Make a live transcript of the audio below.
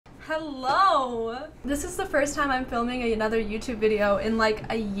Hello! This is the first time I'm filming another YouTube video in like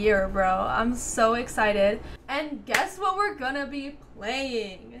a year, bro. I'm so excited. And guess what we're gonna be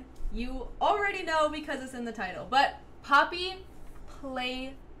playing? You already know because it's in the title, but Poppy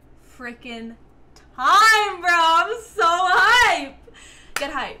Play Frickin' Time, bro! I'm so hype!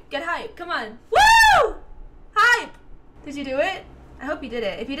 Get hype, get hype, come on. Woo! Hype! Did you do it? I hope you did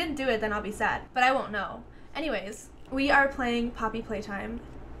it. If you didn't do it, then I'll be sad, but I won't know. Anyways, we are playing Poppy Playtime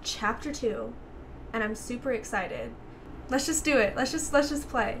Chapter 2, and I'm super excited. Let's just do it. Let's just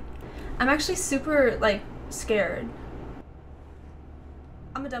play. I'm actually super, like, scared.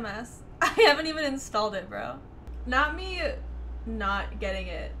 I'm a dumbass. I haven't even installed it, bro. Not me not getting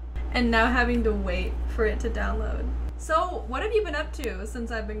it, and now having to wait for it to download. So, what have you been up to since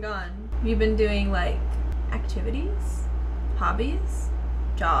I've been gone? Have you been doing, like, activities? Hobbies?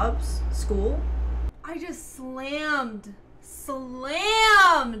 Jobs? School? I just slammed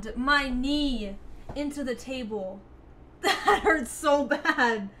my knee into the table. That hurts so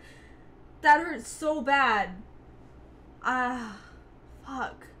bad. That hurts so bad.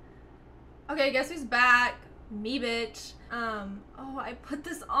 Fuck. Okay, guess who's back? Me, bitch. Oh, I put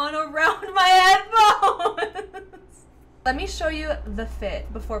this on around my headphones. Let me show you the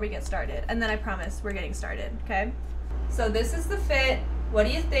fit before we get started, and then I promise we're getting started, okay? So this is the fit. What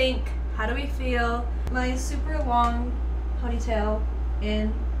do you think? How do we feel? My super long ponytail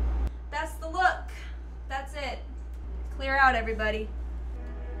in. That's the look. That's it. Clear out, everybody.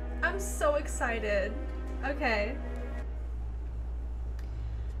 I'm so excited. Okay.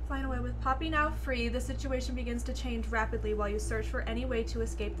 Flying away with Poppy now free, the situation begins to change rapidly while you search for any way to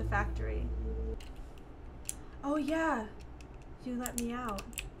escape the factory. Oh yeah, you let me out.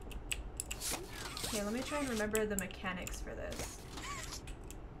 Okay, let me try and remember the mechanics for this.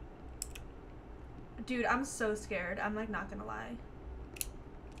 Dude, I'm so scared. I'm like not gonna lie.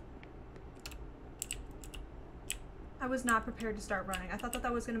 I was not prepared to start running. I thought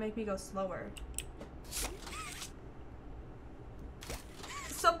that was gonna make me go slower.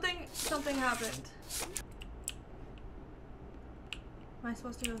 Something happened. Am I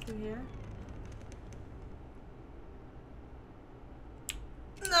supposed to go through here?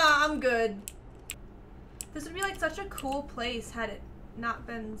 Nah, I'm good. This would be like such a cool place had it not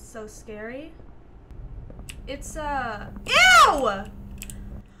been so scary. It's ew! Oh my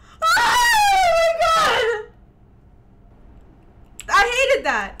god! I hated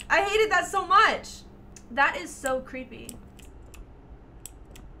that. I hated that so much. That is so creepy.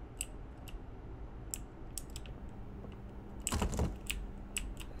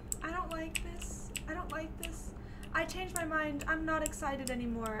 I don't like this. I don't like this. I changed my mind. I'm not excited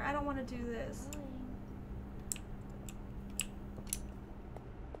anymore. I don't want to do this.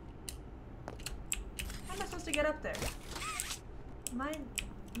 How am I supposed to get up there? Am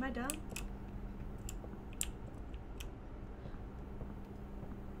I dumb?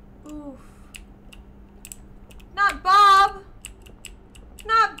 Oof. Not Bob!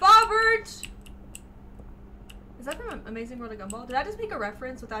 Not Bobbert! Is that from Amazing World of Gumball? Did I just make a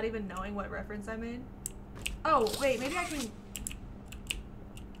reference without even knowing what reference I made? Oh, wait, maybe I can...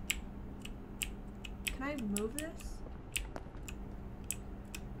 Can I move this?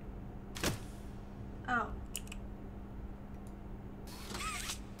 Oh.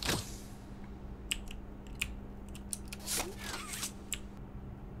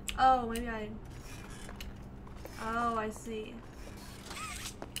 Oh, maybe Oh, I see.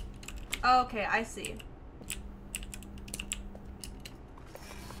 Okay, I see.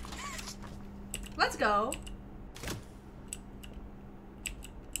 Let's go.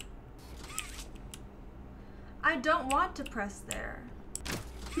 I don't want to press there.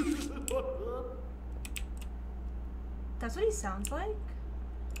 That's what he sounds like?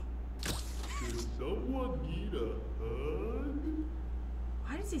 Does someone need a hug?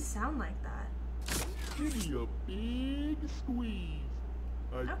 Why does he sound like that? Give me a big squeeze.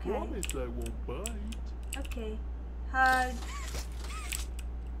 I promise I won't bite. Okay. Hug.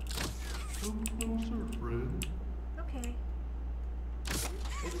 Come closer, friend. Okay.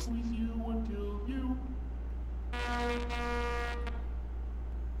 I'll squeeze you until you...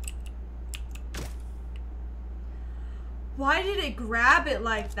 Why did it grab it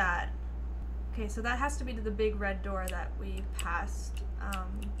like that? Okay, so that has to be to the big red door that we passed.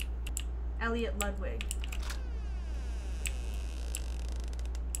 Elliot Ludwig.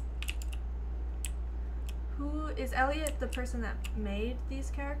 Who is Elliot the person that made these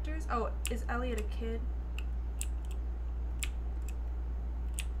characters? Oh, is Elliot a kid?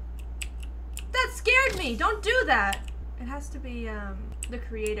 That scared me! Don't do that! It has to be the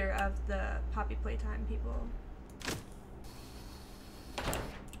creator of the Poppy Playtime people.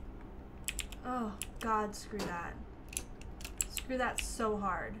 Oh, God, screw that. Screw that so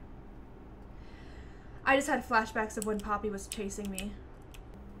hard. I just had flashbacks of when Poppy was chasing me.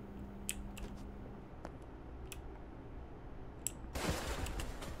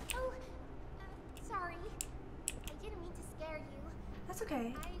 Oh, sorry. I didn't mean to scare you. That's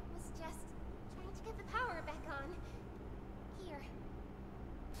okay. I was just trying to get the power back on. Here.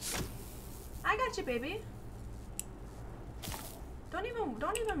 I got you, baby.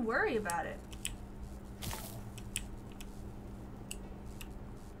 Don't even worry about it.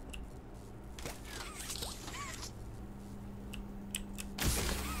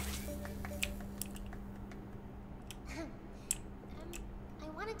 I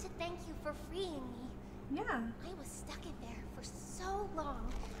wanted to thank you for freeing me. Yeah. I was stuck in there for so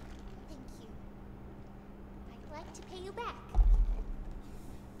long. Thank you. I'd like to pay you back.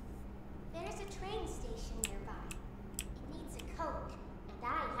 There's a train station nearby. It needs a code, and I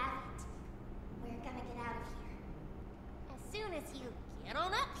have it. We're gonna get out of here. As soon as you get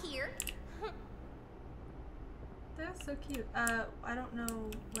on up here. That's so cute. I don't know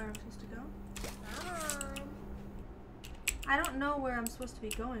where I'm supposed to go. Come on. I don't know where I'm supposed to be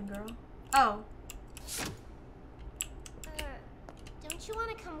going, girl. Oh. Don't you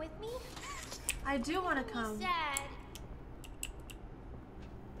want to come with me? I do want to Make come. me sad.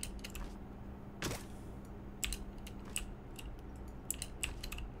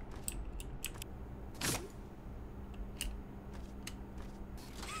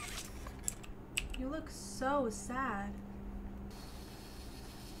 You look so sad.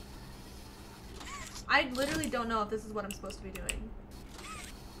 I literally don't know if this is what I'm supposed to be doing.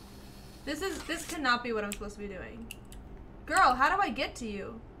 This cannot be what I'm supposed to be doing. Girl, how do I get to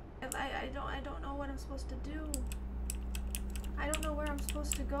you? I don't know what I'm supposed to do. I don't know where I'm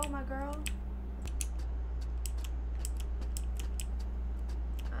supposed to go, my girl.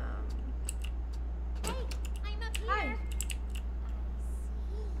 Hey, I'm up here. Hi. I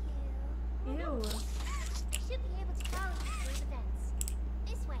see you. Ew. I should be able to follow you through the vents.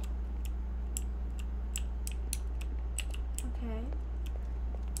 This way. Okay.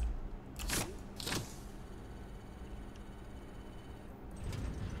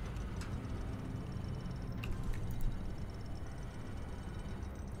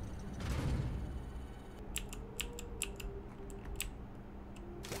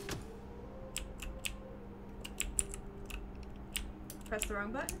 Press the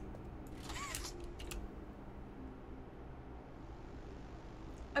wrong button.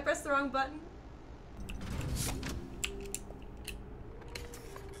 I pressed the wrong button.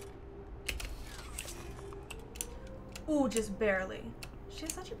 Ooh, just barely. She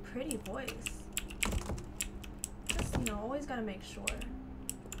has such a pretty voice. Just, you know, always gotta make sure.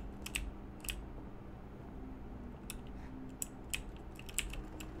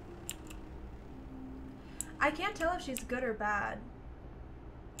 I can't tell if she's good or bad.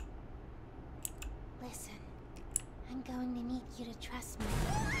 Listen, I'm going to need you to trust me.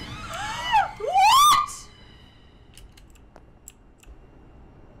 What?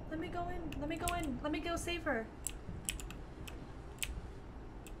 Let me go in. Let me go in. Let me go save her.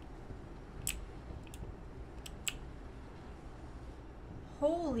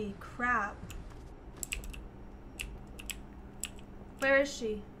 Holy crap. Where is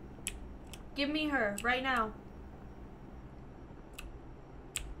she? Give me her right now.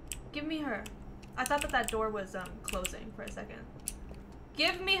 Give me her. I thought that door was closing for a second.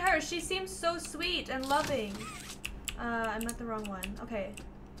 Give me her. She seems so sweet and loving. I'm at the wrong one. Okay.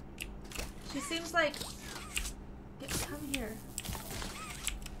 She seems like... Come here.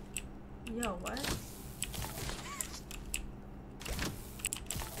 Yo, what?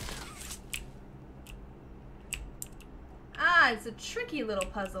 Ah, it's a tricky little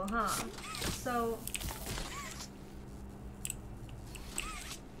puzzle, huh? So...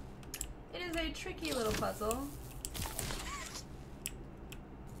 It is a tricky little puzzle.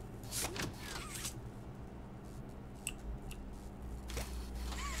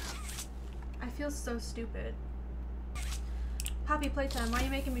 I feel so stupid. Poppy Playtime, why are you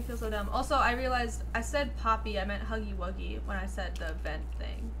making me feel so dumb? Also, I realized I said Poppy, I meant Huggy Wuggy when I said the vent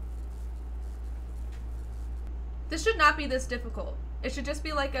thing. This should not be this difficult. It should just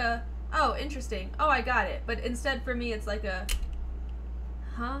be like a, oh, interesting. Oh, I got it. But instead for me, it's like a,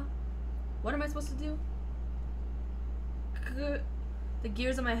 huh? What am I supposed to do? The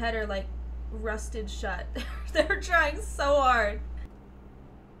gears in my head are like rusted shut. They're trying so hard.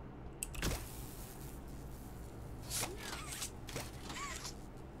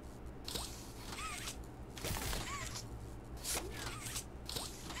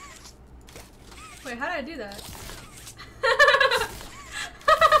 Wait, how did I do that?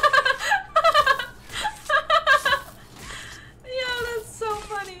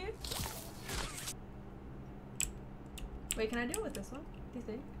 castle, do you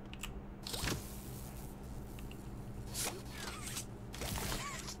think?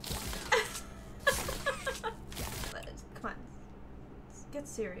 Come on. Let's get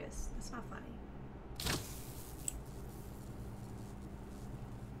serious. That's not funny.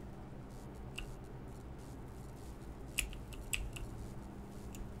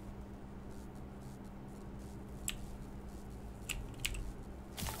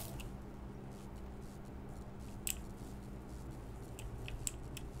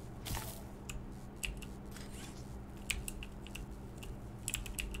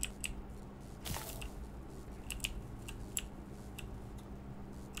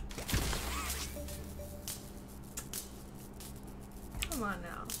 Come on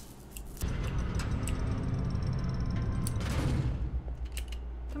now.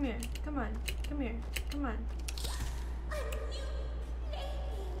 Come here. Come on. Come here. Come on. A new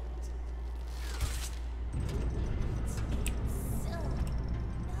playmate. So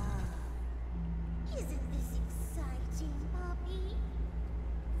nice. Isn't this exciting, Poppy?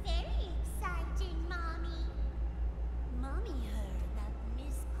 Very exciting, Mommy. Mommy heard that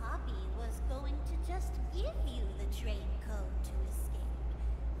Miss Poppy was going to just give you the train code to escape.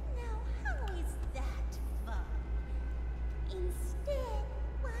 Now, how is that fun? Instead,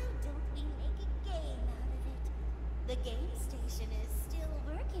 why don't we make a game out of it? The game station is still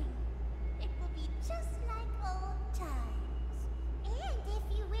working. It will be just like old times. And if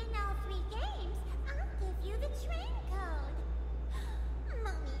you win all 3 games, I'll give you the train code.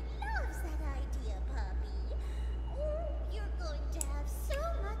 Mommy loves that idea, Puppy. Oh, you're going to have so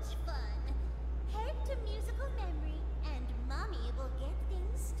much fun. Head to musical memory, and Mommy will get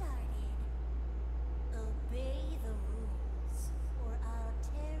things started. Obey the rules, or I'll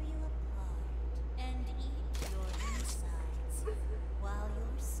tear you apart and eat your insides while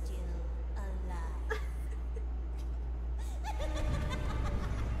you're still alive.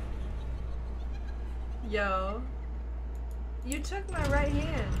 Yo. You took my right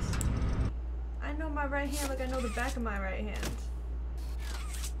hand. I know my right hand like I know the back of my right hand.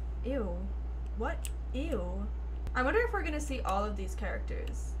 Ew. What? Ew. I wonder if we're gonna see all of these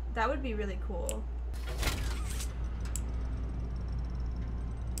characters. That would be really cool.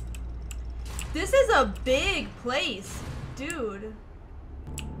 This is a big place, dude.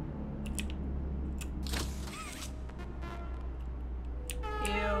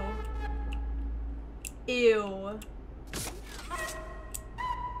 Ew. Ew.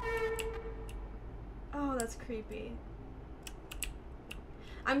 Oh, that's creepy.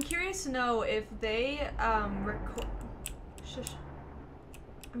 I'm curious to know if they I'm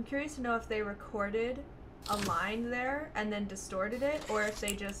curious to know if they recorded a line there and then distorted it, or if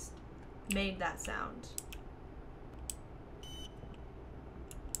they just made that sound.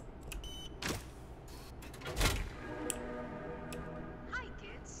 Hi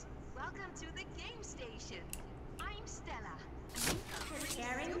kids, welcome to the game station. I'm Stella.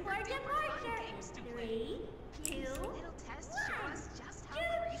 Preparing for Fun departure. games to 3, play. 2, These little tests show us just how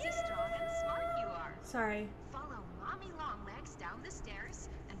Choo-choo! crazy strong and smart you are. Sorry. Follow Mommy Longlegs down the stairs,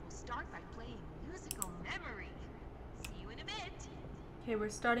 and we'll start by playing musical memory. See you in a bit. Okay, we're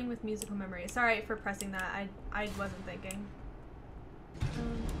starting with musical memory. Sorry for pressing that. I wasn't thinking.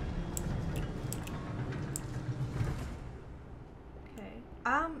 Okay.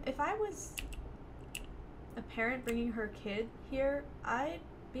 If I was a parent bringing her kid here, I'd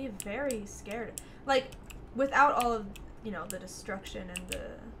be very scared. Like, without all of, you know, the destruction and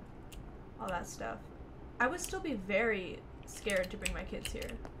all that stuff, I would still be very scared to bring my kids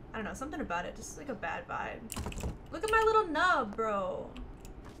here. I don't know, something about it, just like a bad vibe. Look at my little nub, bro.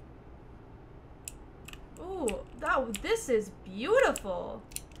 Ooh, this is beautiful.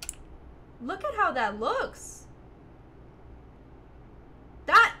 Look at how that looks.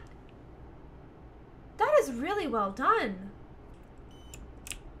 That is really well done.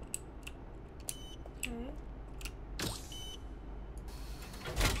 Okay.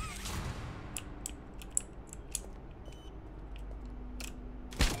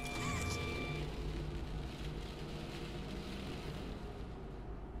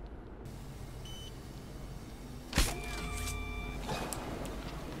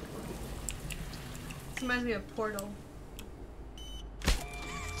 This reminds me of Portal.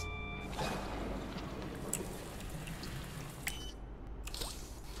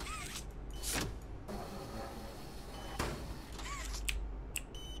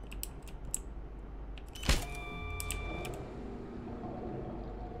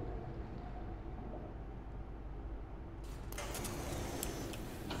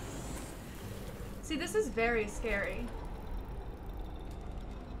 See, this is very scary.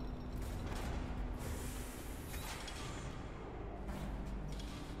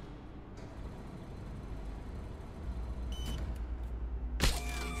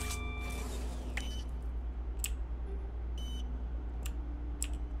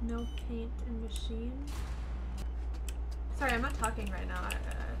 No paint and machine. Sorry, I'm not talking right now. I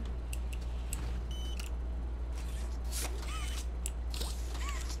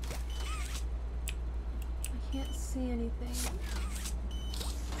can't see anything.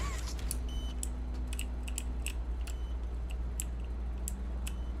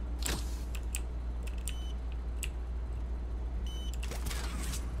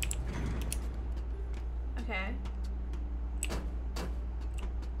 Okay.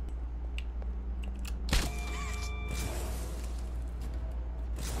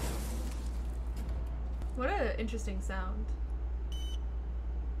 What an interesting sound.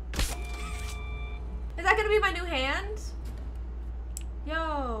 Is that gonna be my new hand?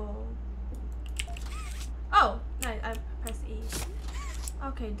 Yo. Oh, I pressed E.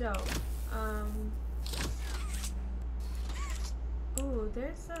 Okay, dope. Ooh,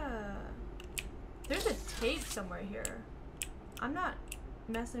 there's a tape somewhere here. I'm not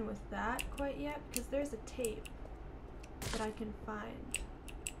messing with that quite yet because there's a tape that I can find.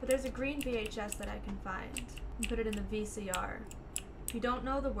 But there's a green VHS that I can find and put it in the VCR. If you don't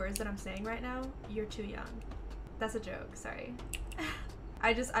know the words that I'm saying right now, you're too young. That's a joke, sorry.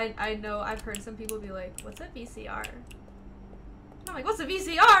 I know I've heard some people be like, what's a VCR? I'm like, what's a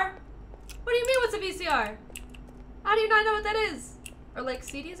VCR? What do you mean what's a VCR? How do you not know what that is? Or like,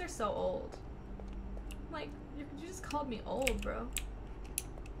 CDs are so old. I'm like, you just called me old, bro.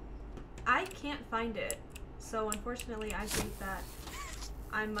 I can't find it. So unfortunately, I think that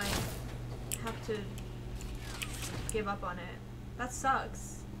I might have to give up on it. That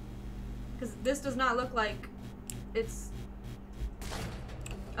sucks. Because this does not look like it's...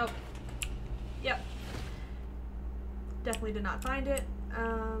 Oh. Yep. Definitely did not find it.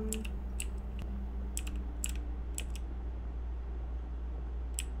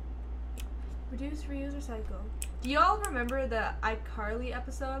 Reduce, reuse, recycle. Do y'all remember the iCarly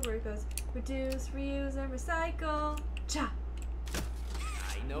episode where it goes, reduce, reuse, and recycle? Cha!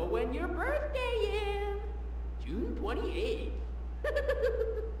 I know when your birthday is. June 28th.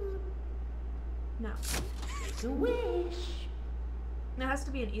 No. Make a wish. It has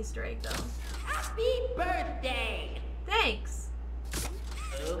to be an Easter egg, though. Happy birthday! Thanks!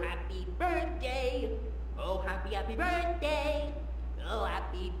 Oh, happy birthday! Oh, happy, happy birthday! Oh,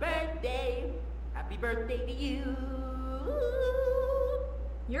 happy birthday! Happy birthday to you!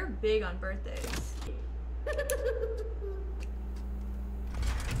 You're big on birthdays.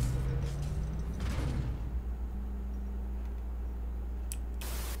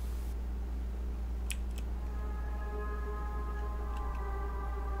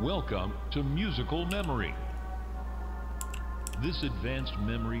 Welcome to musical memory. This advanced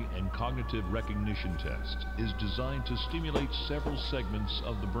memory and cognitive recognition test is designed to stimulate several segments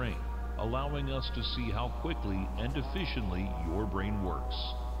of the brain, allowing us to see how quickly and efficiently your brain works.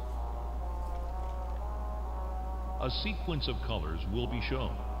 A sequence of colors will be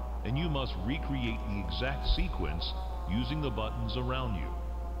shown, and you must recreate the exact sequence using the buttons around you.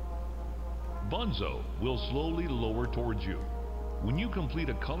 Bunzo will slowly lower towards you. When you complete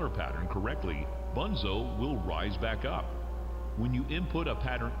a color pattern correctly, Bunzo will rise back up. When you input a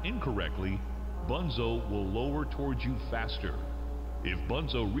pattern incorrectly, Bunzo will lower towards you faster. If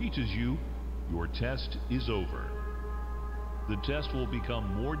Bunzo reaches you, your test is over. The test will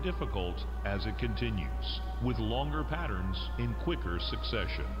become more difficult as it continues, with longer patterns in quicker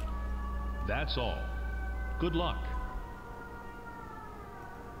succession. That's all. Good luck.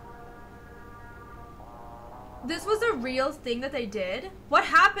 This was a real thing that they did? What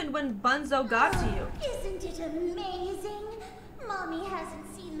happened when Bunzo got to you? Isn't it amazing? Mommy hasn't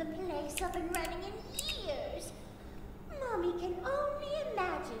seen the place up and running in years. Mommy can only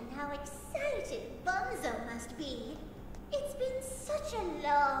imagine how excited Bunzo must be. It's been such a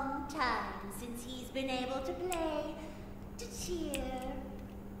long time since he's been able to play, to cheer,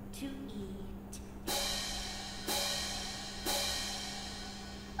 to eat.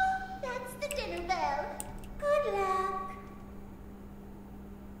 Oh, that's the dinner bell. Good luck.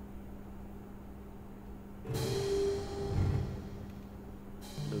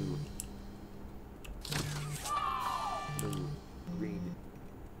 Blue. Blue. Green.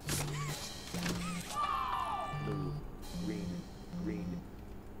 Blue. Green. Green.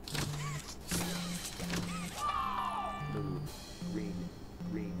 Blue. Green.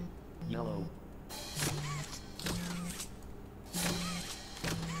 Green. Yellow.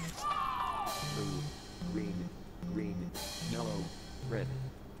 Blue. Green. Green. Yellow. Red.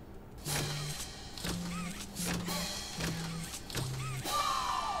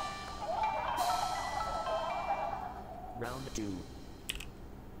 Round 2.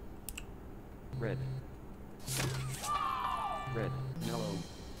 Red. Red. Yellow.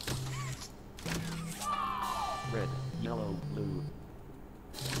 Red, yellow, blue.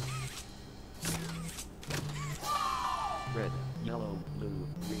 Red, yellow, blue,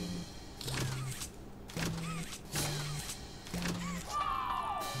 green.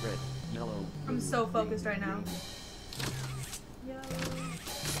 Red, yellow, blue, I'm so focused green, right now. green. Yellow,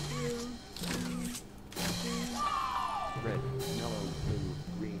 blue, green, green. Red, yellow, blue,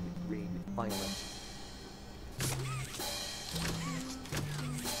 green, green, violet.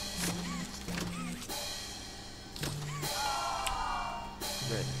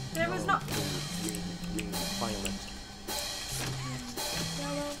 Red, There was yellow, no- blue, green, green, violet.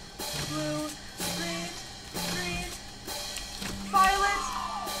 Yellow, blue, green, green, violet.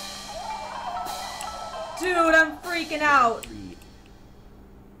 Dude, I'm freaking out. 3.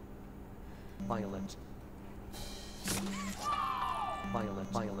 Violet. Violet,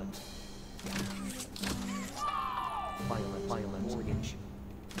 violet. Violet, violet, orange.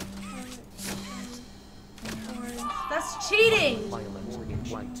 Orange. That's cheating. Violet,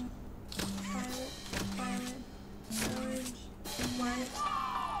 orange, white. Violet, violet, orange, white,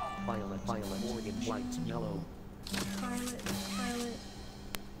 Violet, violet, orange, white, yellow. violet, violet,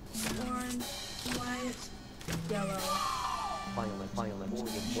 orange, white, yellow. Violet, violet,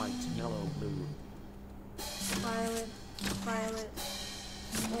 orange, white, yellow, blue. Violet, violet,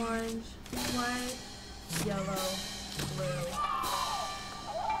 orange, white, yellow, blue.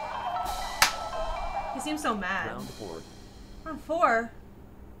 He seems so mad. Round 4. On 4.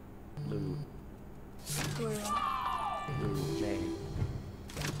 Blue, Blue, blue, J.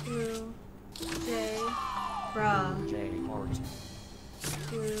 blue, J, bruh. Blue, J, heart.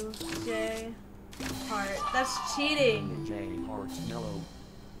 Blue, J, heart. That's cheating. J, heart, yellow.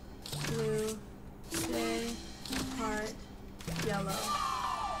 Blue, J, heart, yellow.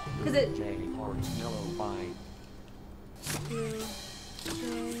 Blue, 'Cause it- J, heart, yellow, 5. Blue, J,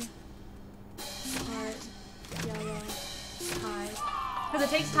 heart, yellow, high. Because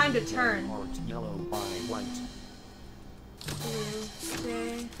it takes time to turn. Heart, yellow, 5, white. Blue, J,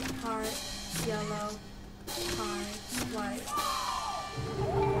 heart, yellow, high, white.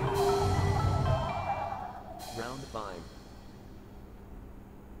 Round 5.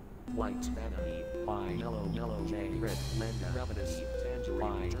 White, vanity, 5, yellow, yellow, J, red, lenda, ravenous,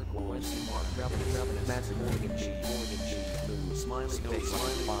 tangerine, turquoise, mark, ravenous, massive, orange, blue, smiley face, 5,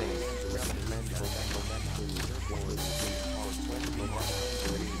 ravenous, lenda, blue, turquoise, heart,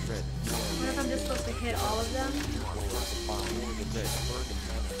 tangerine, red, I wonder if I'm just supposed to hit all of them. 5, orange, red,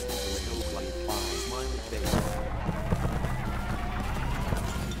 burgundy, snowflake, 5, smiley face.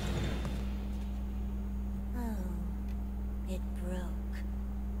 Oh, it broke.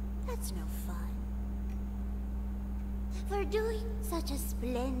 That's no fun. For doing such a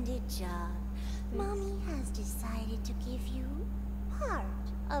splendid job, Mommy has decided to give you part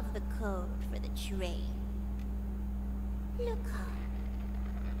of the code for the train. Look up.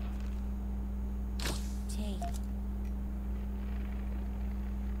 Take.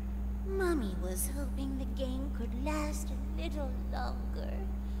 Mommy was hoping the game could last a little longer.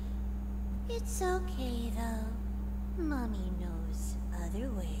 It's okay, though. Mommy knows other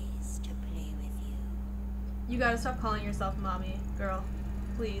ways to play with you. You gotta stop calling yourself mommy, girl.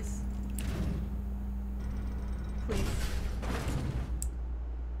 Please. Please.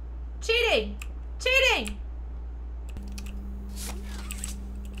 Cheating! Cheating!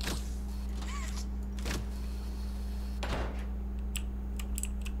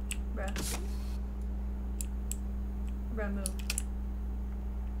 Bruh. Bruh, move.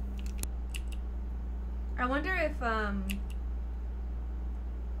 I wonder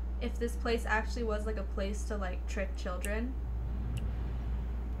if this place actually was like a place to like trick children.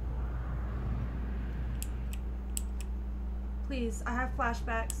 Please, I have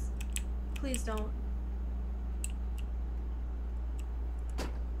flashbacks. Please don't.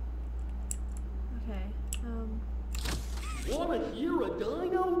 Okay, Wanna hear a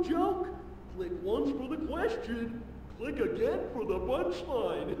dino joke? Click once for the question. Click again for the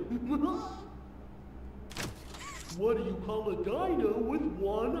punchline. What do you call a dino with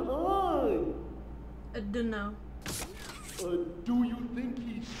one eye? I don't know. Do you think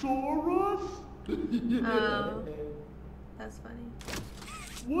he saw us? Oh. That's funny.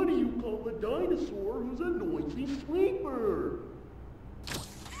 What do you call a dinosaur who's a noisy sleeper?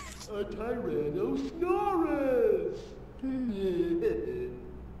 A Tyrannosaurus!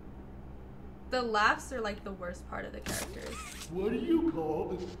 The laughs are like the worst part of the characters. What do you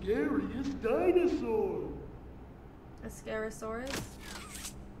call the scariest dinosaur? A Scarosaurus?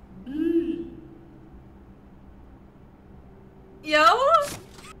 Me! Yo!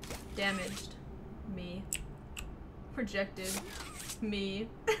 Damaged. Me. Projected. Me.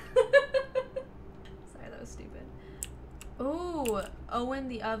 Sorry, that was stupid. Ooh, Owen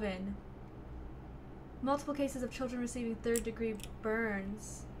the Oven. Multiple cases of children receiving 3rd-degree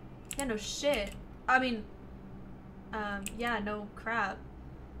burns. Yeah, no shit. I mean, yeah, no crap.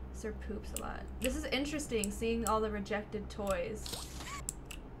 Sir poops a lot. This is interesting, seeing all the rejected toys.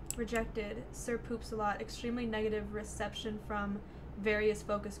 Rejected. Sir poops a lot. Extremely negative reception from various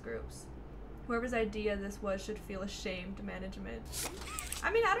focus groups. Whoever's idea this was should feel ashamed, management.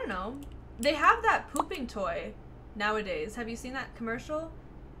 I mean, I don't know. They have that pooping toy nowadays. Have you seen that commercial?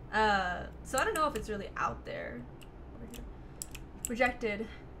 So I don't know if it's really out there. Over here. Rejected.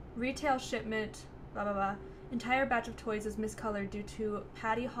 Retail shipment. Blah, blah, blah. Entire batch of toys is miscolored due to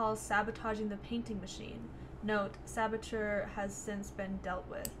Patty Hall sabotaging the painting machine. Note, saboteur has since been dealt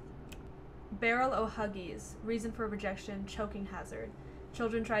with. Barrel o' Huggies. Reason for rejection, choking hazard.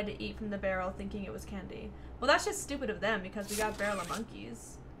 Children tried to eat from the barrel thinking it was candy. Well, that's just stupid of them because we got Barrel of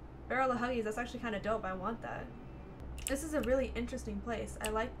Monkeys. Barrel of Huggies, that's actually kind of dope. I want that. This is a really interesting place. I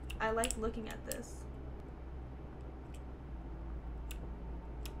like looking at this.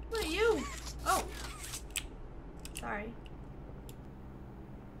 What are you? Oh. Sorry.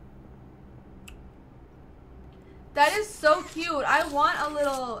 That is so cute. I want a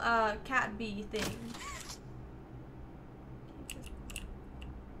little cat bee thing.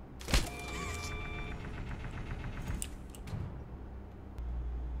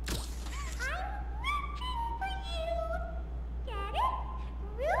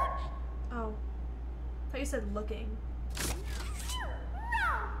 Oh. I thought you said looking.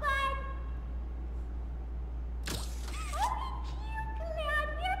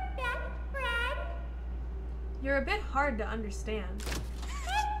 You're a bit hard to understand.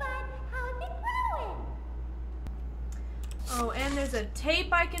 Oh, and there's a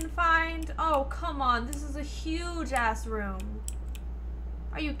tape I can find. Oh, come on. This is a huge ass room.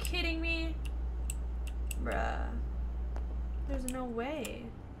 Are you kidding me? Bruh. There's no way.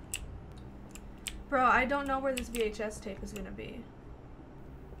 Bro, I don't know where this VHS tape is gonna be.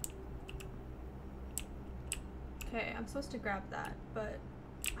 Okay, I'm supposed to grab that, but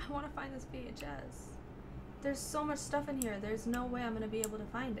I want to find this VHS. There's so much stuff in here. There's no way I'm gonna be able to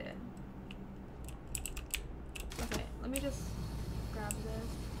find it. Okay, let me just grab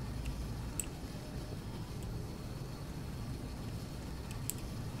this.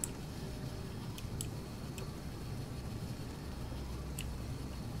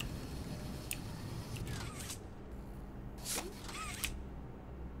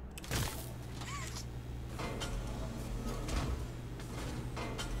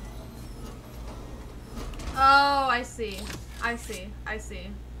 Oh, I see. I see. I see.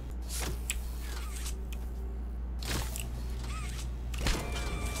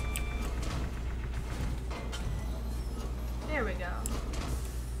 There we go.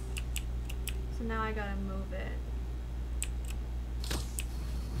 So now I gotta move it.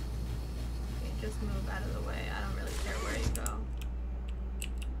 Okay, just move out of the way. I don't really care where you go.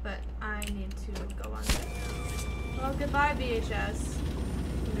 But I need to go on this. Well, goodbye, VHS.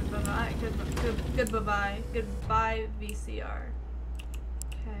 Goodbye, goodbye, goodbye, VCR.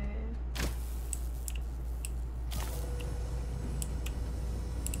 Okay.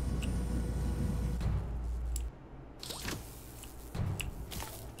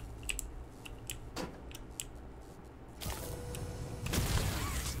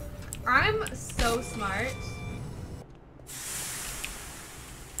 I'm so smart.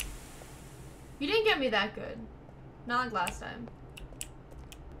 You didn't get me that good. Not like last time.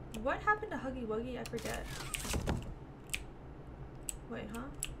 What happened to Huggy Wuggy? I forget. Wait, huh?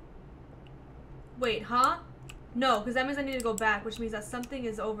 Wait, huh? No, because that means I need to go back, which means that something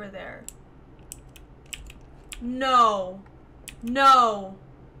is over there. No. No.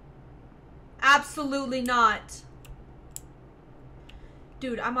 Absolutely not.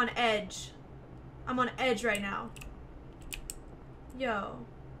 Dude, I'm on edge. I'm on edge right now. Yo.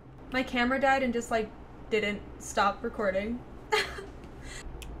 My camera died and just, like, didn't stop recording.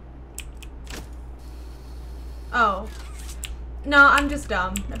 Oh. No, I'm just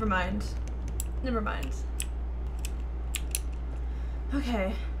dumb. Never mind. Never mind.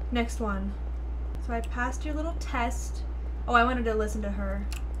 Okay, next one. So I passed your little test. Oh, I wanted to listen to her.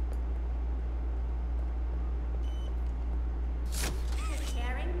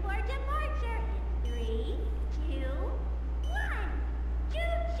 Preparing for departure. 3, 2, 1.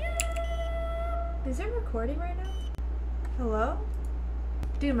 Choo-choo! Is it recording right now? Hello?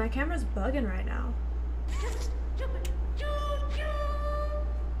 Dude, my camera's bugging right now.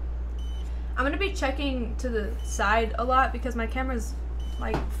 I'm gonna be checking to the side a lot because my camera's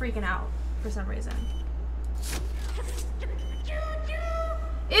like freaking out for some reason.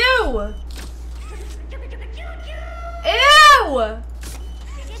 Ew! Ew!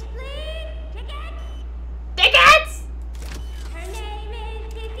 Tickets, please! Tickets! Tickets! Her name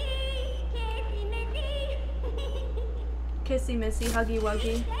is Kissy Missy. Kissy Missy, Huggy Wuggy.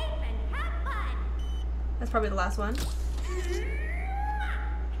 Safe and have fun. That's probably the last one.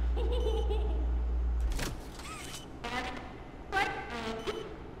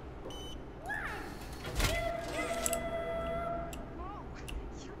 Whoa,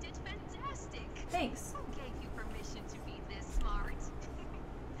 you did fantastic. Thanks. Who gave you permission to be this smart?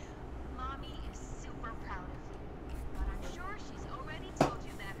 Mommy is super proud of you, but I'm sure she's already told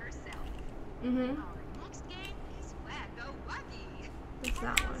you that herself. Mm-hmm. Our next game is Wacko Wuggy. What's Go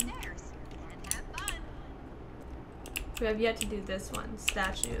that one? downstairs and have fun. We have yet to do this one.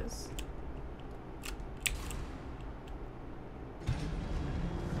 Statues.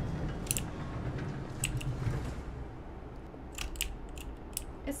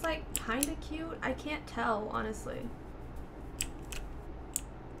 It's like kinda cute. I can't tell, honestly.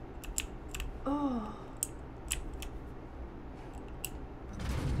 Oh.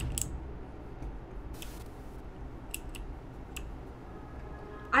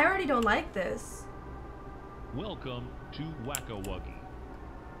 I already don't like this. Welcome to Wacko Wuggy.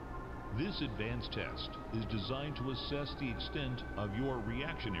 This advanced test is designed to assess the extent of your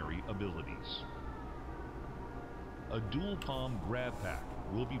reactionary abilities. A dual palm grab pack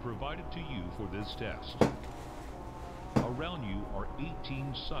will be provided to you for this test. Around you are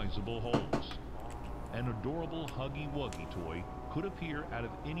 18 sizable holes. An adorable Huggy Wuggy toy could appear out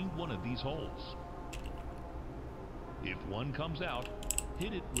of any one of these holes. If one comes out,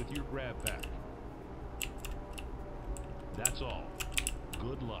 hit it with your grab pack. That's all.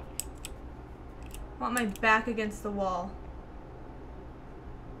 Good luck. I want my back against the wall.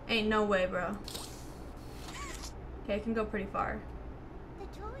 Ain't no way, bro. Okay, I can go pretty far. The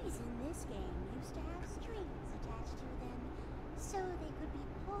toys in this game used to have strings attached to them so they could be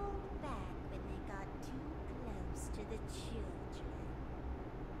pulled back when they got too close to the children.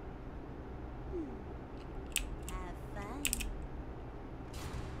 Have fun.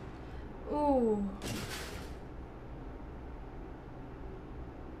 Ooh.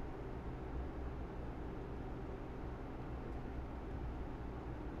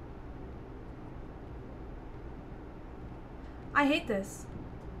 I hate this.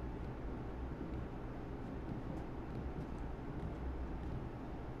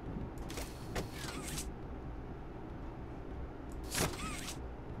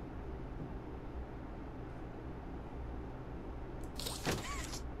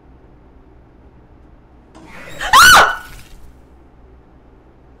 Ah!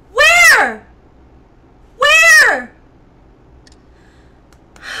 Where? Where?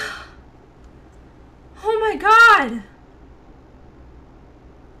 Oh my God.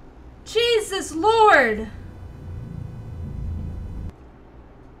 Jesus Lord!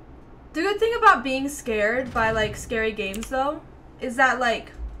 The good thing about being scared by like scary games though is that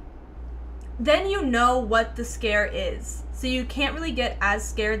like then you know what the scare is. So you can't really get as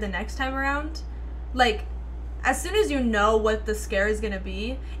scared the next time around. Like as soon as you know what the scare is gonna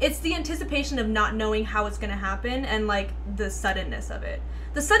be, it's the anticipation of not knowing how it's gonna happen and like the suddenness of it.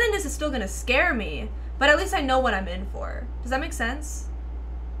 The suddenness is still gonna scare me, but at least I know what I'm in for. Does that make sense?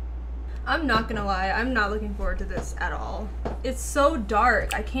 I'm not gonna lie, I'm not looking forward to this at all. It's so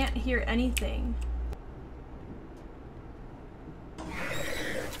dark, I can't hear anything.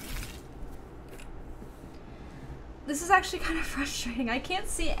 This is actually kind of frustrating, I can't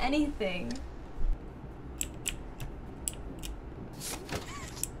see anything.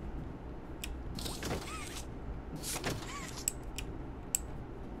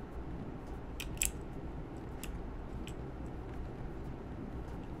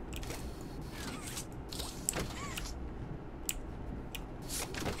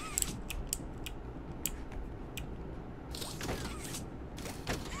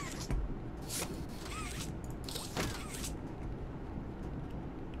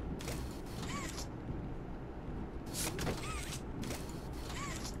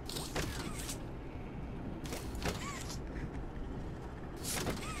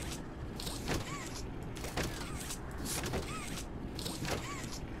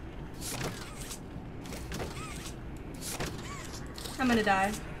 I'm gonna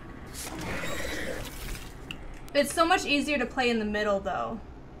die. It's so much easier to play in the middle though.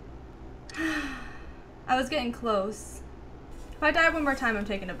 I was getting close. If I die one more time, I'm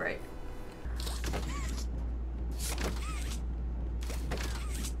taking a break.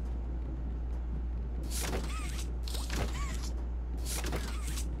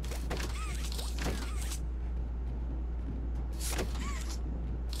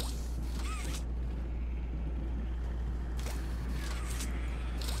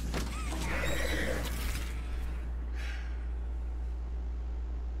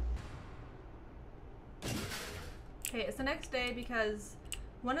 Okay, it's the next day because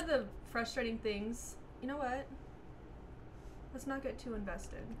one of the frustrating things, you know what? Let's not get too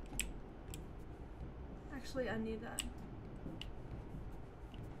invested. Actually, I need that.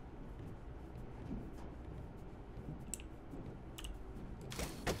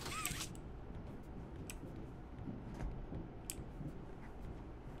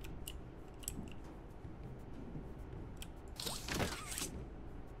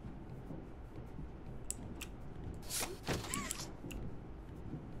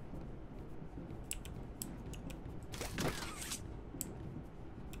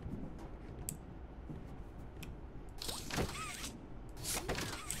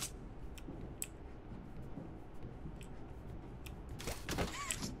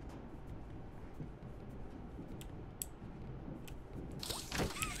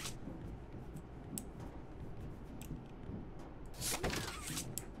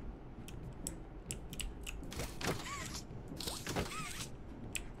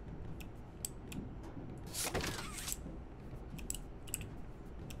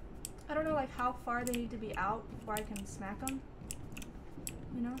 I don't know like how far they need to be out before I can smack them,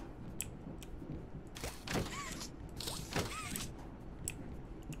 you know?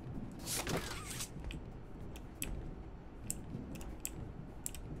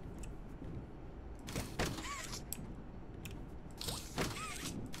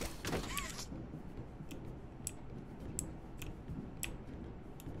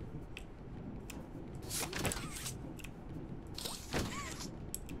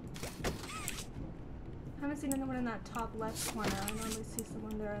 I haven't seen anyone in that top left corner. I normally see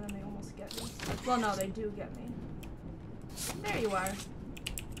someone there and then they almost get me. Well, no, they do get me. There you are.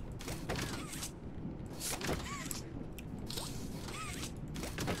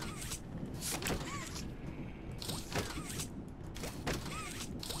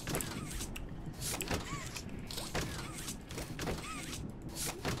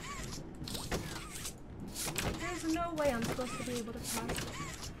 There's no way I'm supposed to be able to pass it.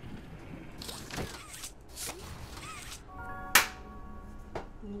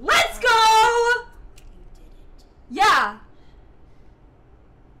 Let's go! You did it. Yeah!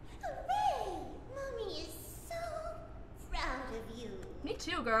 Hooray! Mommy is so proud of you. Me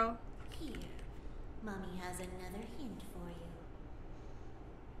too, girl. Here, Mommy has another hint for you.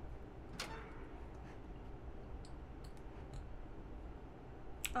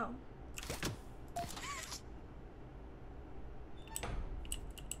 Oh.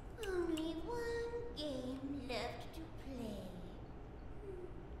 Only one game left to play.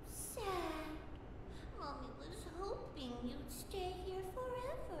 Sad. Mommy was hoping you'd stay here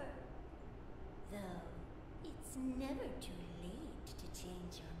forever. Though, it's never too late to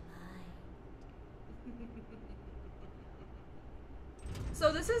change your mind.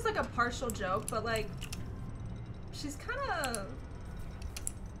 So this is like a partial joke, but like, she's kind of...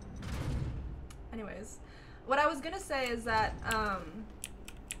 Anyways, what I was gonna say is that,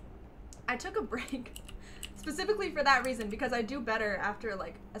 I took a break specifically for that reason, because I do better after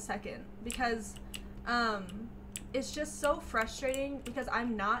like a second, because it's just so frustrating because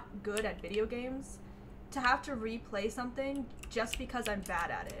I'm not good at video games to have to replay something just because I'm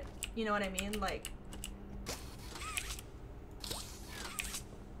bad at it. You know what I mean? Like,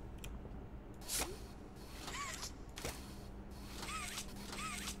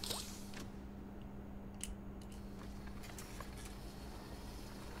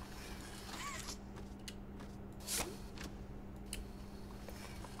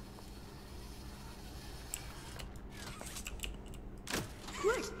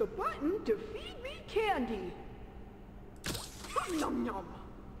 Click the button to feed me candy. Nom nom.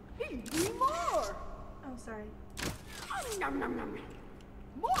 Feed me more. oh, sorry. Nom nom nom.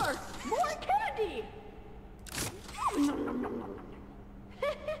 More candy. Nom nom nom nom nom.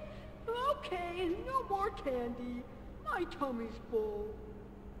 Okay, no more candy. My tummy's full.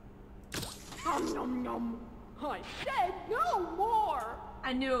 Nom nom nom. I said no more.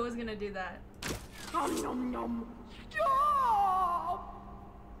 I knew it was gonna do that. Nom nom nom. Stop.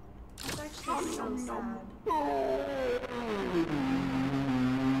 It's actually so sad.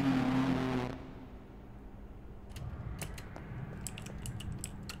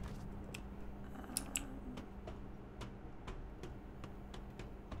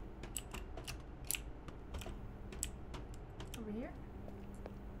 Over here?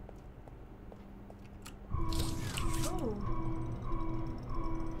 Oh.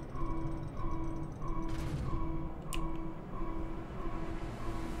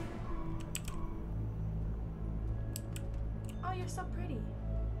 Oh, you're so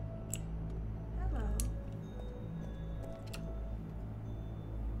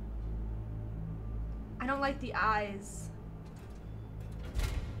don't like the eyes.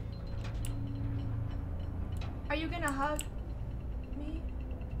 Are you gonna hug me?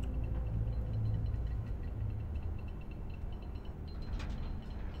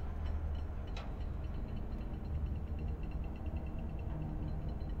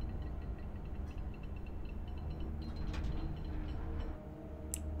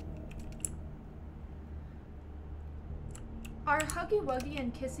 Are Huggy Wuggy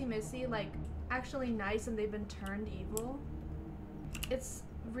and Kissy Missy like actually nice and they've been turned evil? It's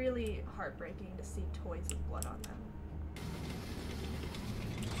really heartbreaking to see toys with blood on them.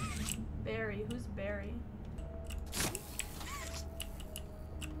 Barry, who's Barry?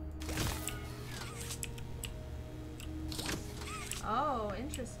 Oh,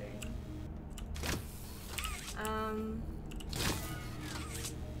 interesting.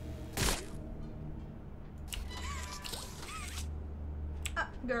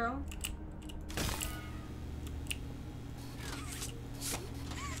 Girl.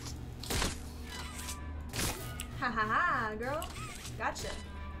 Ha ha ha, girl. Gotcha.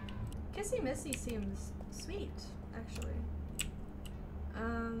 Kissy Missy seems sweet, actually.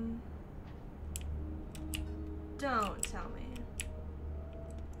 Don't tell me.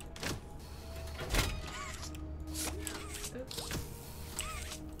 Oops.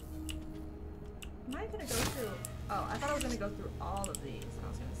 Am I gonna go through? Oh, I thought I was gonna go through all of these. I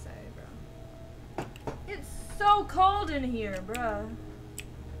was gonna say, bro. It's so cold in here, bruh.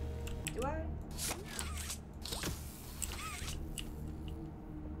 Do I? So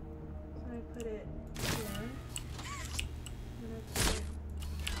I put it here.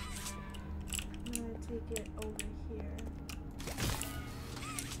 I'm gonna take it over here.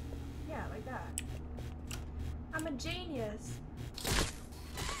 Yeah, like that. I'm a genius.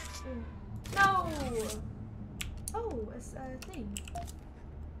 Ooh. No! Oh, it's a thing.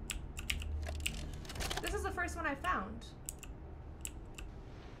 This is the first one I found.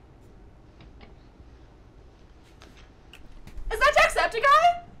 Is that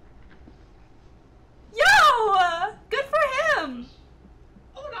Jacksepticeye? Yo! Good for him!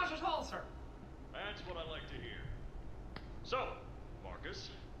 Oh, not at all, sir. That's what I like to hear. So, Marcus,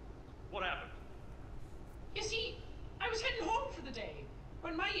 what happened? You see, I was heading home for the day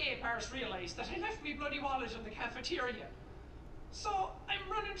when my apars realised that I left my bloody wallet in the cafeteria. So I'm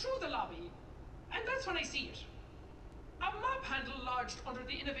running through the lobby, and that's when I see it. A mop handle lodged under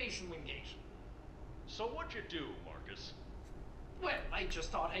the Innovation Wing gate. So what'd you do, Marcus? Well, I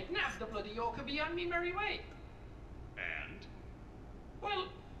just thought I'd nab the bloody yoke and be on me merry way. And? Well,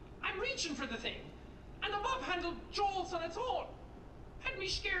 I'm reaching for the thing, and the mop handle jolts on its own. Had me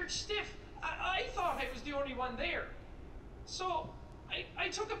scared stiff. I thought I was the only one there. So I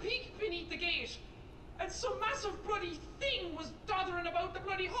took a peek beneath the gate, and some massive bloody thing was doddering about the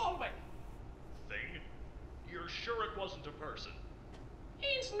bloody hallway. Thing? You're sure it wasn't a person?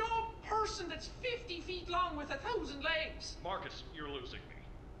 Ain't no person that's 50 feet long with 1,000 legs. Marcus, you're losing me.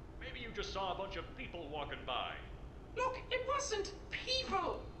 Maybe you just saw a bunch of people walking by. Look, it wasn't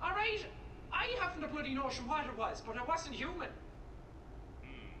people, alright? I haven't a bloody notion what it was, but it wasn't human.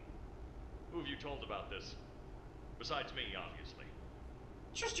 Who have you told about this? Besides me, obviously.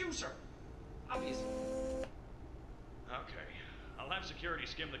 Just you, sir. Obviously. Okay. I'll have security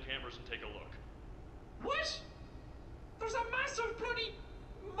skim the cameras and take a look. What? There's a massive bloody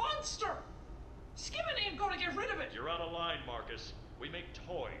monster! Skimming ain't gonna get rid of it! You're out of line, Marcus. We make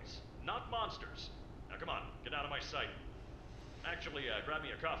toys, not monsters. Now come on, get out of my sight. Actually, grab me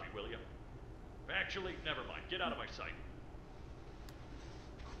a coffee, will you? Actually, never mind. Get out of my sight.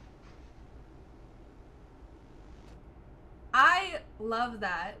 I love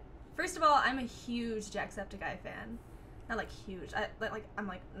that. First of all, I'm a huge Jacksepticeye fan. Not like huge.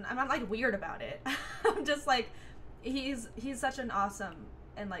 I'm not like weird about it. I'm just like, he's such an awesome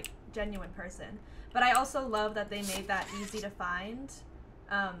and like genuine person. But I also love that they made that easy to find,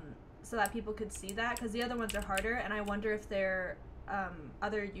 so that people could see that, because the other ones are harder, and I wonder if they're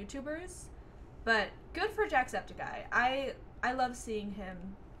other YouTubers. But good for Jacksepticeye. I love seeing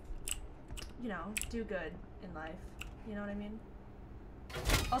him, you know, do good in life. You know what I mean?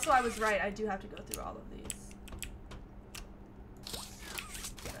 Also, I was right. I do have to go through all of these.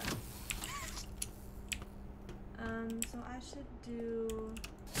 So I should do...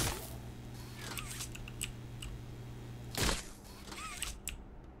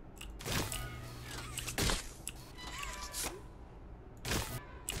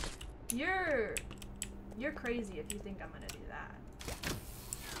 You're crazy if you think I'm gonna do that.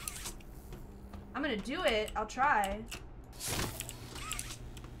 I'm gonna do it. I'll try.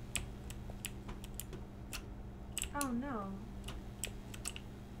 Oh no.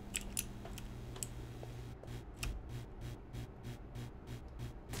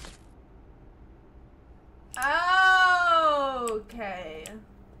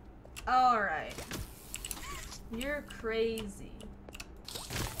 You're crazy.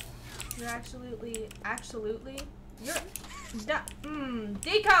 You're absolutely, you're,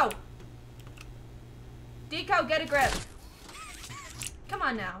 Deco! Deco, get a grip. Come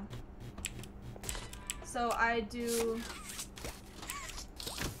on now. So I do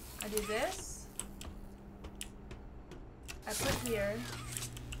this. I put here.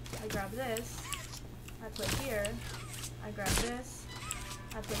 I grab this. I put here. I grab this.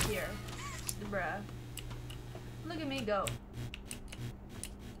 I put here. Bruh. Look at me go.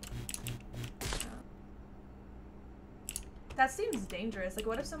 That seems dangerous. Like,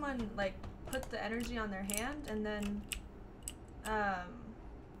 what if someone, like, put the energy on their hand and then,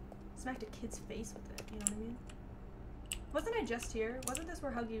 smacked a kid's face with it, you know what I mean? Wasn't I just here? Wasn't this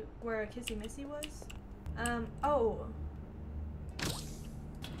where Kissy Missy was? Oh.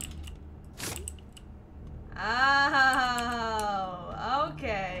 Oh,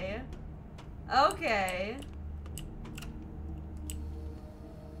 okay. Okay.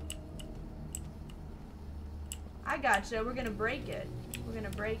 I gotcha. We're gonna break it. We're gonna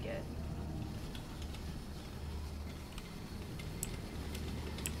break it.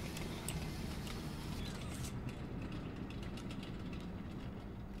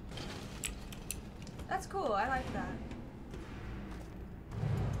 That's cool. I like that.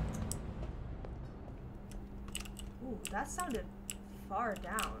 Ooh, that sounded far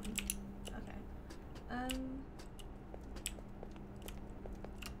down. Okay.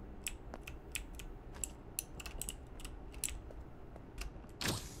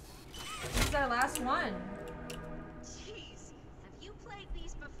 This is our last one. Jeez, have you played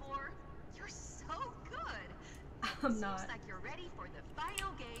these before? You're so good. I'm not. Seems like you're ready for the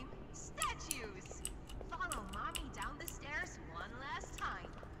final game, statues. Follow mommy down the stairs one last time.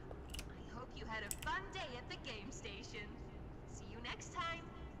 I hope you had a fun day at the game station. See you next time.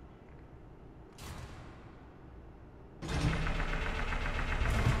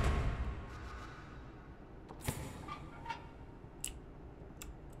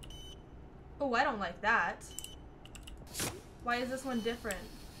 Oh, I don't like that. Why is this one different?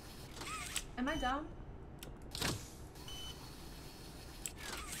 Am I dumb?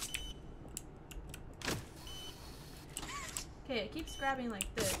 Okay, it keeps grabbing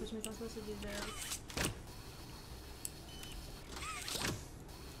like this, which means I'm supposed to do this.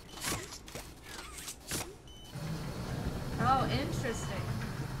 Oh, interesting.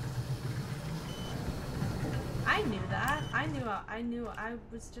 I knew that. I knew I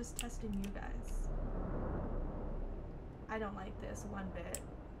was just testing you guys. I don't like this one bit.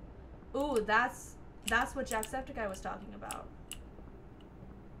 Ooh, that's what Jacksepticeye was talking about.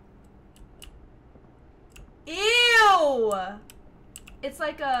 Ew! It's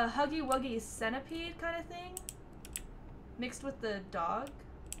like a Huggy Wuggy centipede kind of thing. Mixed with the dog.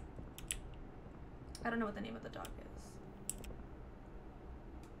 I don't know what the name of the dog is.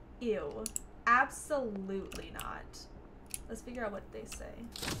 Ew. Absolutely not. Let's figure out what they say.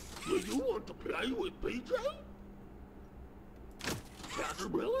 Do you want to play with PJ?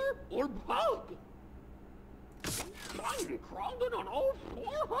 Caterpillar or Bug? I'm crawling on all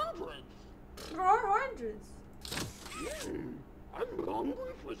 400s. 400s. I'm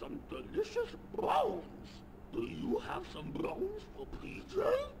hungry for some delicious bones. Do you have some bones for PJ?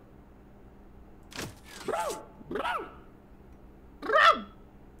 Bro! Bro! Bro!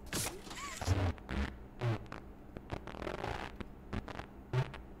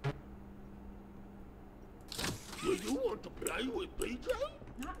 Do you want to play with PJ?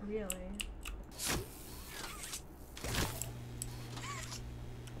 Not really.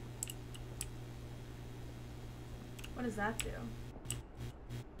 What does that do?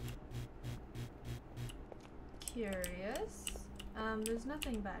 Curious. There's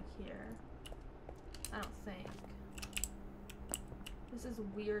nothing back here. I don't think. This is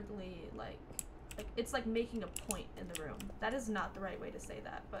weirdly like it's like making a point in the room. That is not the right way to say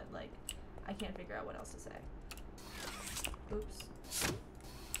that, but like I can't figure out what else to say. Oops.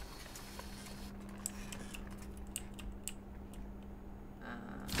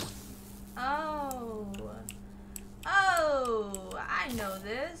 Oh. Oh, I know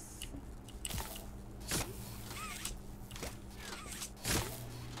this.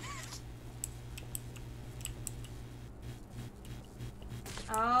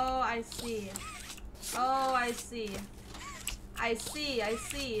 Oh, I see. Oh, I see. I see, I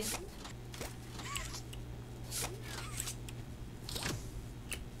see.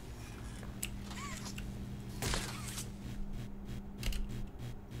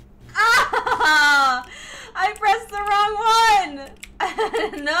 Ah! I pressed the wrong one!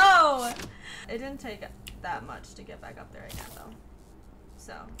 No! It didn't take that much to get back up there again, though.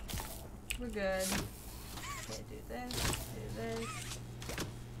 So, we're good. Okay, do this, do this,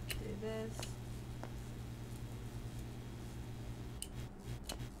 do this.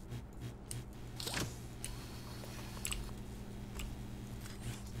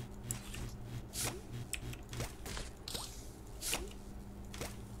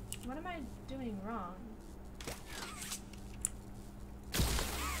 What am I doing wrong?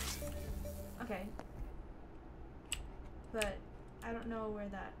 Okay. But I don't know where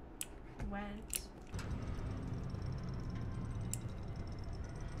that went.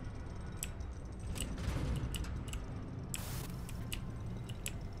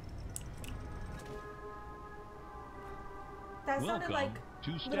 That sounded Welcome like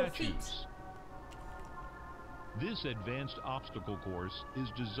to little feet. Statues. This advanced obstacle course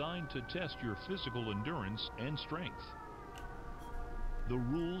is designed to test your physical endurance and strength. The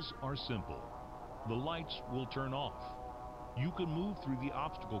rules are simple. The lights will turn off. You can move through the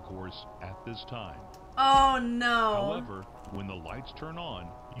obstacle course at this time. Oh no. However, when the lights turn on,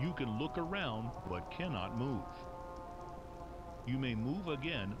 you can look around but cannot move. You may move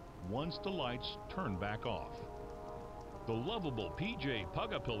again once the lights turn back off. The lovable PJ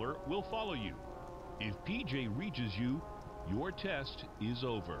Pugapillar will follow you. If PJ reaches you, your test is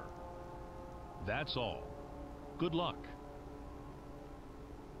over. That's all. Good luck.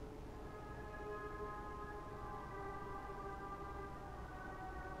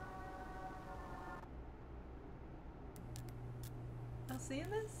 I'll see you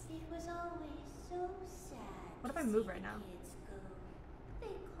in this? It was always so sad. What if to I move see right the now? kids go.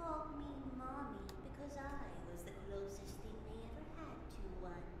 They called me mommy because I was the closest thing they ever had to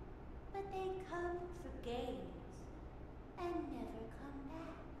one. But they come for games and never come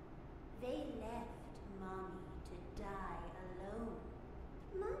back. They left mommy to die alone.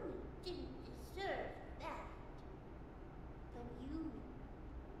 Mommy didn't deserve that. But you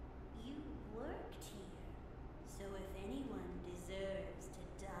worked here. So if anyone deserves to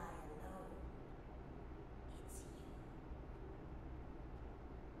die alone, it's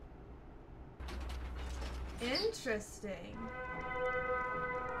you. Interesting.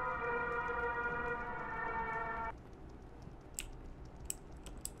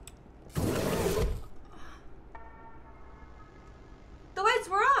 The lights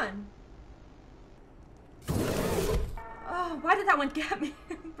were on. Oh, why did that one get me?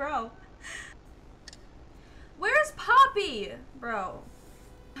 Bro. Where's Poppy? Bro.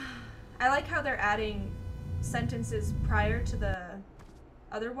 I like how they're adding sentences prior to the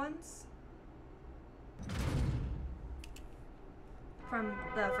other ones from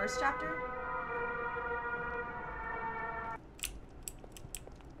the first chapter.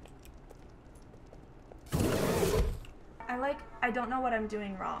 I don't know what I'm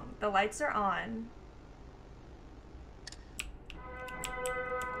doing wrong. The lights are on.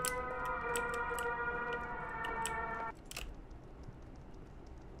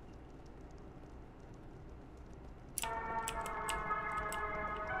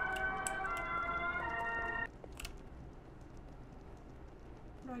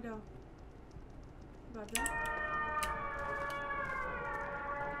 Where do I go? Where do I go?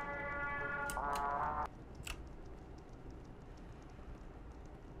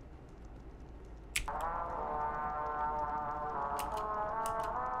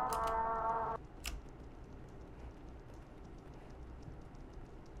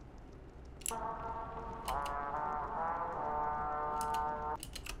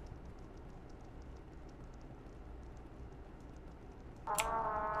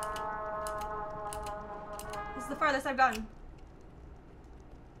 This is the farthest I've gotten.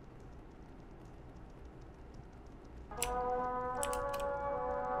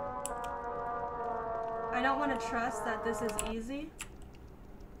 I don't want to trust that this is easy.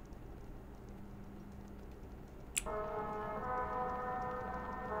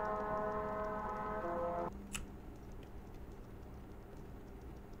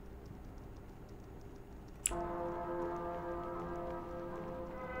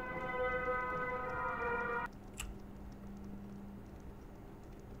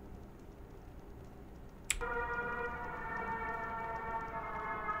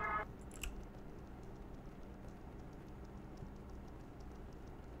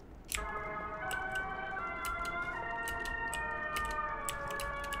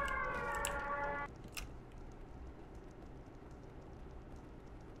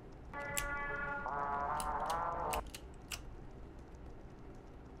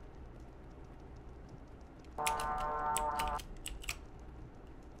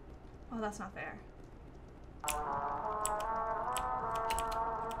 Oh, that's not fair. Oh,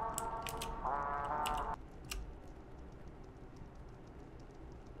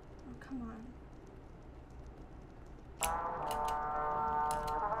 come on.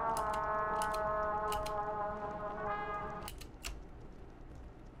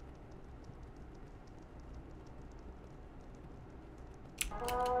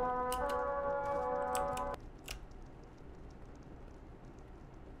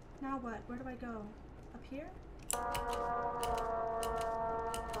 Now what? Where do I go? Up here?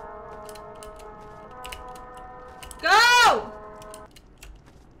 Go!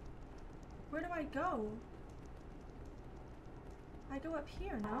 Where do I go? I go up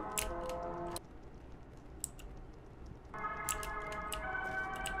here, no?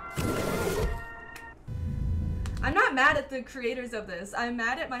 I'm not mad at the creators of this. I'm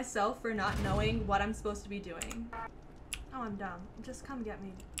mad at myself for not knowing what I'm supposed to be doing. Oh, I'm dumb. Just come get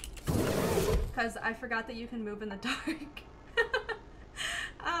me. Because I forgot that you can move in the dark.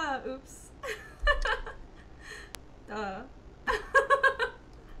 Ah, oops. Duh.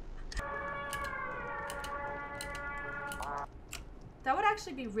 That would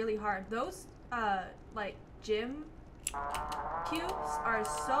actually be really hard. Those, like, gym cubes are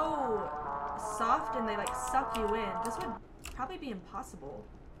so soft and they, like, suck you in. This would probably be impossible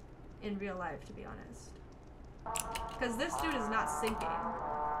in real life, to be honest. Because this dude is not sinking.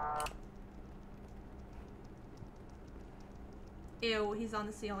 Ew, he's on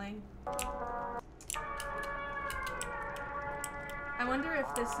the ceiling. I wonder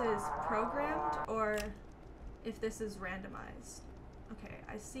if this is programmed or if this is randomized. Okay,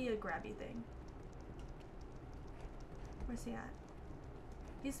 I see a grabby thing. Where's he at?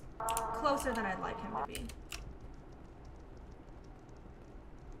 He's closer than I'd like him to be.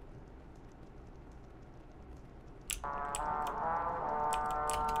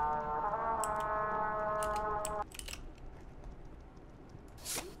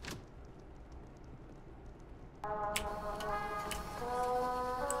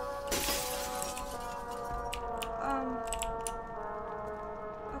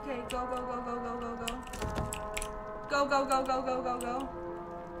 Okay, go, go, go, go, go, go, go. Go, go, go, go, go, go, go.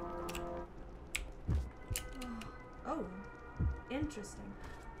 Oh, interesting.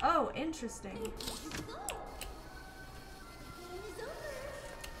 Oh, interesting.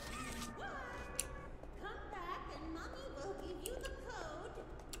 Come back and Mommy will give you the code.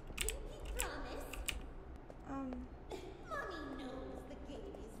 Pinky promise. Mommy knows the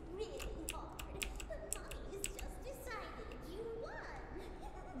game is really hard, but Mommy's just decided you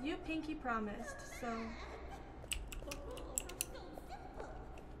won. You pinky promised, so. The rules are so simple.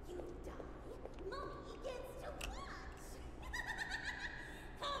 You die, Mommy gets to watch.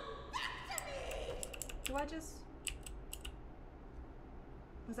 Come back to me! Do I just.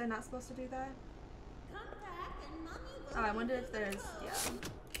 Was I not supposed to do that? Come back and Mommy will Oh, I wonder give if you the there's. code. Yeah.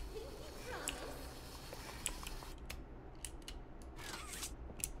 Pinky promise.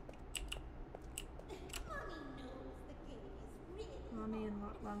 Mommy knows the game is really Mommy and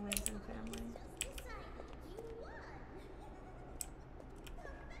long legs and family. just decided you won.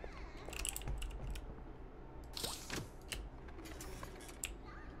 Come back.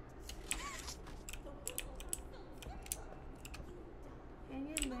 Hang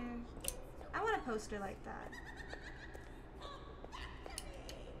in there. I want a poster like that.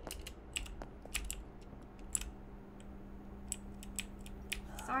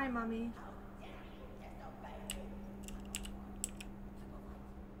 Sorry, Mommy.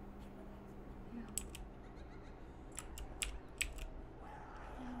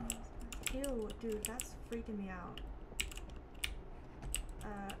 Ew, dude, that's freaking me out.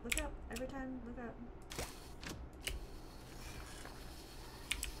 Look up. Every time, look up.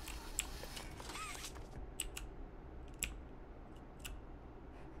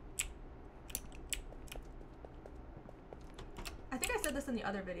 I think I said this in the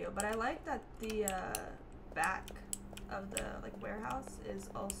other video, but I like that the back of the like warehouse is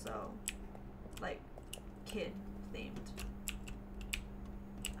also like kid themed.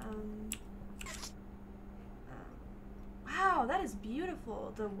 Wow, that is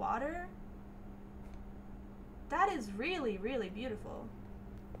beautiful. The water. That is really, really beautiful.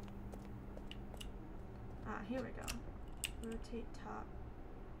 Ah, here we go. Rotate top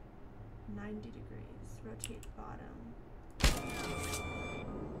 90 degrees. Rotate bottom.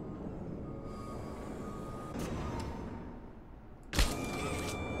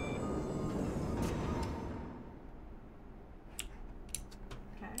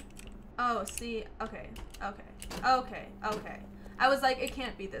 Okay. Oh, see, okay, okay, okay, okay. I was like, it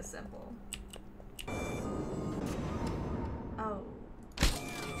can't be this simple. Oh.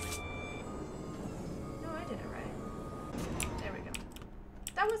 No, I did it right. There we go.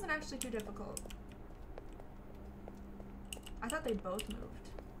 That wasn't actually too difficult. I thought they both moved.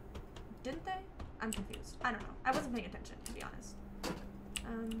 Didn't they? I'm confused. I don't know. I wasn't paying attention, to be honest.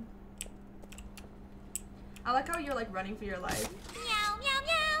 I like how you're like running for your life. Meow, meow,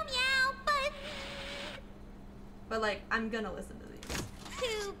 meow, meow, but But like, I'm gonna listen to these.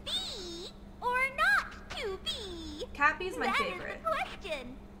 to be or not to be? Cappy's my That is favorite. the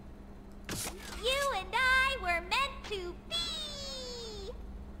question. to be.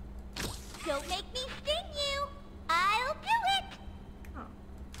 Don't make me sting you. I'll do it. Oh.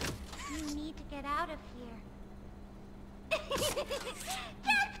 You need to get out of here. Just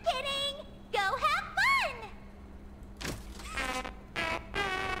kidding. Go have fun.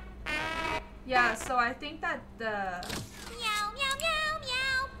 Yeah, so I think that the Meow, meow, meow,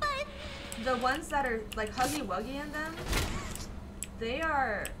 meow, but the ones that are like Huggy Wuggy in them,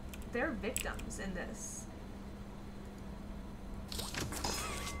 they're victims in this.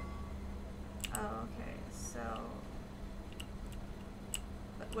 Oh, okay, so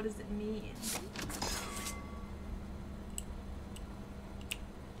but what does it mean?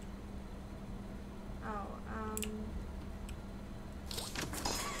 Oh, oh.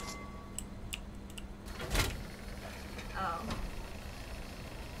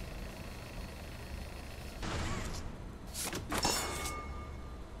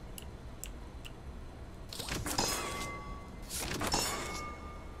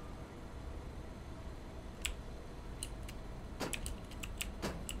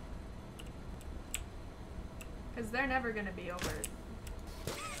 Because they're never gonna be over.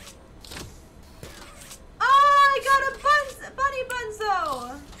 Oh, I got a bunny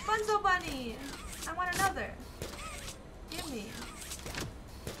bunzo! Bunzo bunny! I want another. Give me.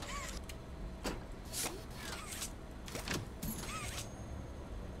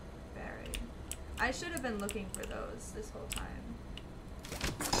 Buried. I should have been looking for those this whole time.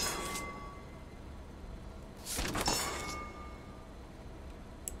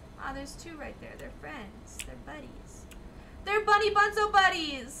 Ah, there's two right there. They're friends. They're buddies. They're bunny bunzo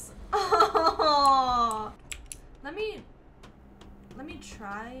buddies! Oh! Let me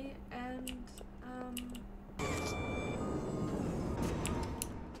try and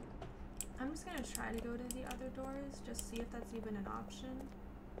I'm just gonna try to go to the other doors, just see if that's even an option.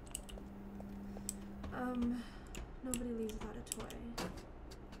 Nobody leaves without a toy.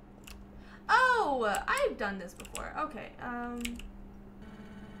 Oh, I've done this before. Okay.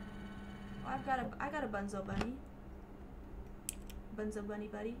 Well, I got a bunzo bunny. Bunzo bunny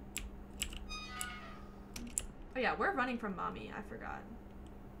buddy. Oh yeah, we're running from mommy. I forgot.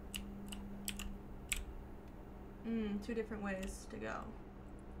 Two different ways to go.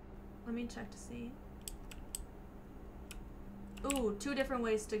 Let me check to see. Ooh, two different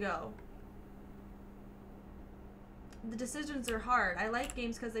ways to go. The decisions are hard. I like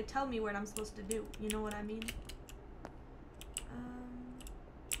games because they tell me what I'm supposed to do. You know what I mean?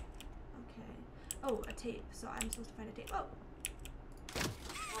 Okay. Oh, a tape. So I'm supposed to find a tape. Oh.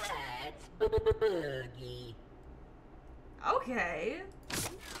 Let's boogie. Okay.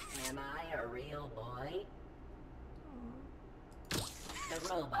 Am I a real boy? Aw. The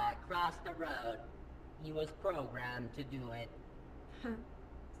robot crossed the road. He was programmed to do it.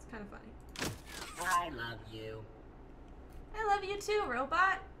 It's kind of funny. I love you. I love you too,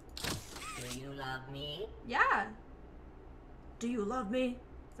 robot. Do you love me? Yeah. Do you love me?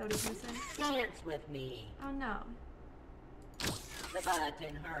 Is that what he's gonna say? Dance with me. Oh no. The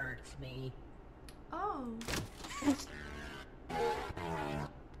button hurts me. Oh.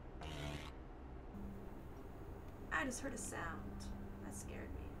 I just heard a sound. That scared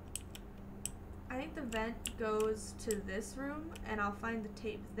me. I think the vent goes to this room, and I'll find the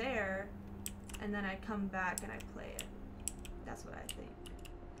tape there, and then I come back and I play it. That's what I think.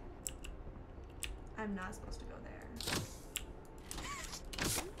 I'm not supposed to go there.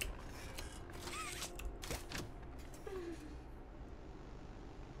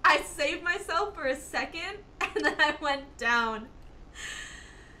 I saved myself for a second, and then I went down.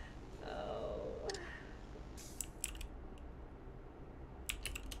 Oh.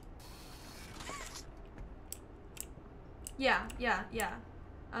 Yeah.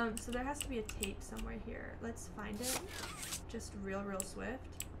 So there has to be a tape somewhere here. Let's find it. Just real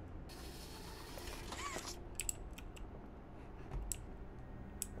swift.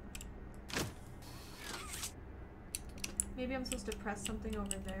 Maybe I'm supposed to press something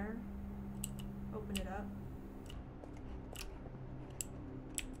over there. Open it up.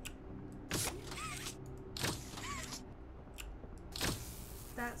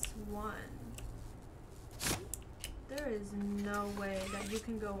 That's one. There is no way that you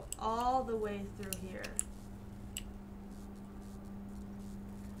can go all the way through here.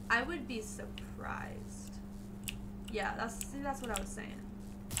 I would be surprised. Yeah, that's what I was saying.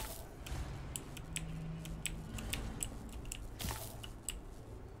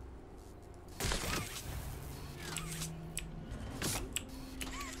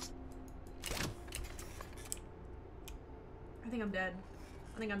 I think I'm dead.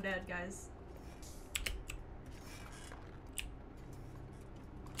 I think I'm dead, guys.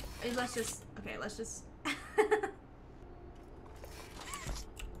 Let's just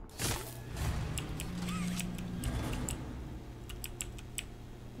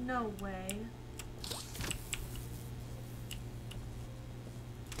No way.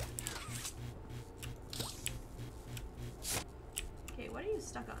 Okay, what are you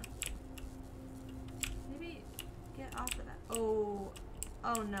stuck on? Maybe get off of that. Oh.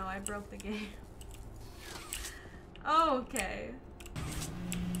 Oh no, I broke the game. Okay.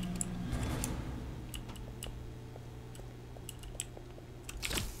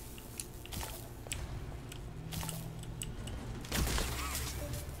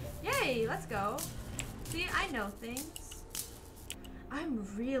 Yay, let's go. See, I know things. I'm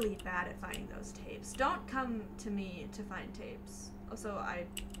really bad at finding those tapes. Don't come to me to find tapes. Also, I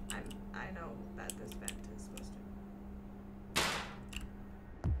know that this vent is supposed to.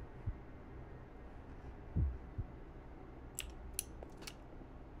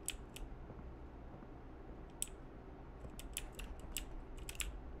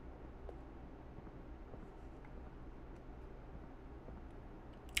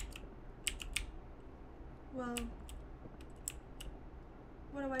 Well,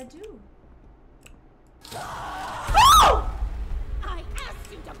 what do I do? Oh! I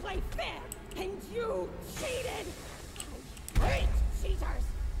asked you to play fair, and you cheated! I hate cheaters!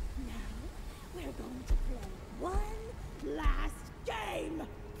 Now, we're going to play one last game!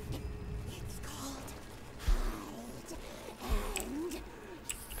 It's called Hide and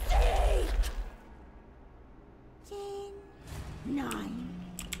Seek! 10, 9,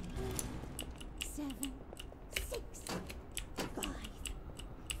 7, 6, 5,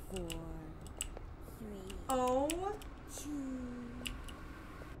 4, 3, Oh. 2.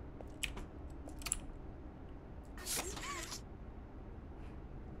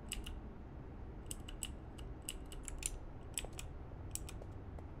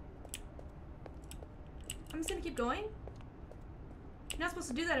 I'm just gonna keep going? You're not supposed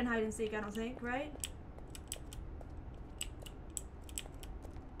to do that in hide and seek, I don't think, right?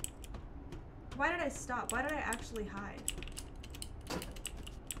 Why did I stop? Why did I actually hide?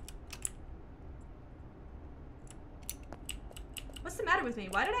 What's the matter with me?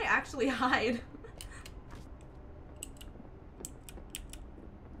 Why did I actually hide?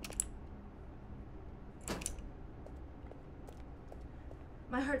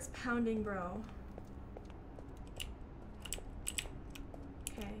 My heart's pounding, bro.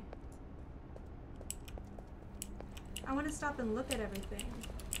 Okay. I want to stop and look at everything.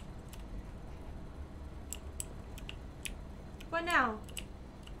 What now?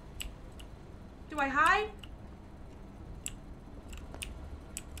 Do I hide?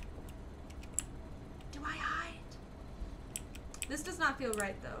 Do I hide? This does not feel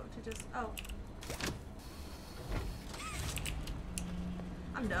right though, to just, oh.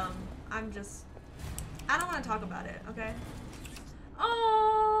 I'm dumb. I don't want to talk about it, okay?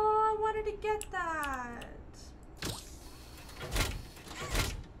 Oh, I wanted to get that.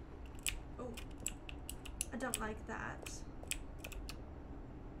 Oh, I don't like that.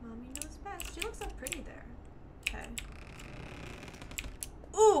 Mommy knows best. She looks so pretty there. Okay.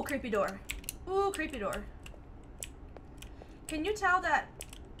 Ooh, creepy door. Ooh, creepy door. Can you tell that,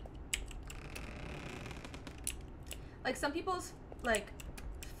 like, some people's, like,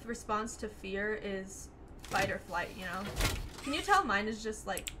 response to fear is fight or flight, you know? Can you tell mine is just,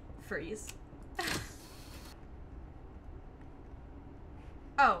 like, freeze?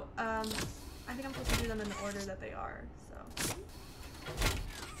 Oh, I think I'm supposed to do them in the order that they are, so.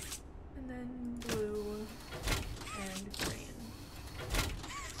 And then blue and green.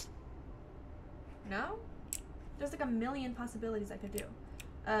 No? There's like a million possibilities I could do.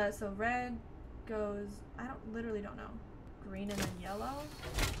 So red goes, literally don't know. Green and then yellow.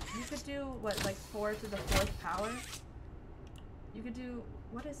 You could do, what, like 4 to the 4th power? You could do,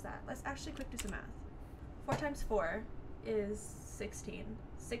 what is that? Let's actually quick do some math. 4 times 4 is 16.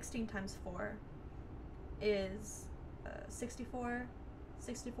 16 times 4 is 64.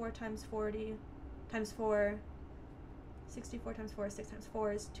 64 times 40 times 4. 64 times 4 is 6 times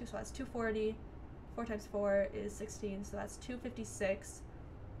 4 is 2, so that's 240. 4 times 4 is 16, so that's 256.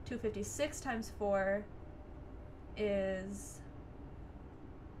 256 times 4 is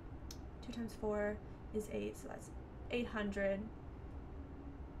 2 times 4 is 8, so that's 800.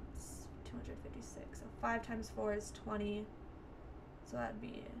 It's 256. So 5 times 4 is 20, so that'd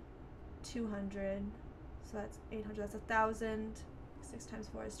be 200. So that's 800. That's 1,000. 6 times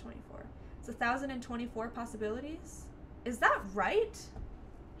 4 is 24. It's 1,024 possibilities. Is that right?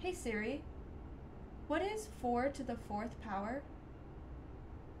 Hey Siri, what is 4 to the 4th power?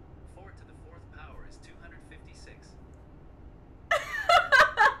 4 to the 4th power is 256.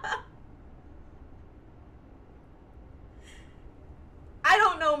 I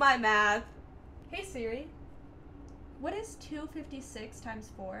don't know my math. Hey Siri, What is 256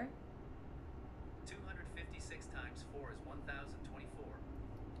 times 4? 256 times 4 is 1024.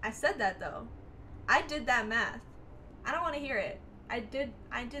 I said that though. I did that math. I don't want to hear it. I did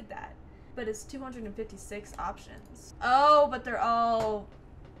that. But it's 256 options. Oh, but they're all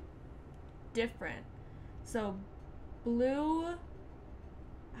different. So blue,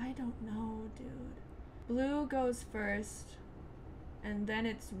 I don't know, dude. Blue goes first, and then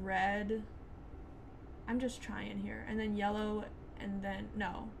it's red. I'm just trying here. And then yellow, and then,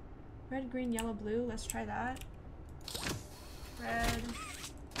 no. Red, green, yellow, blue. Let's try that. Red,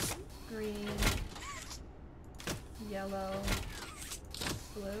 green, yellow,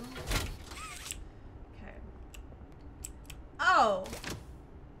 blue. Okay. Oh!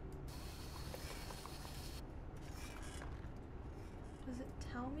 Does it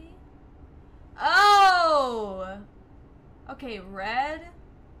tell me? Oh! Okay, red,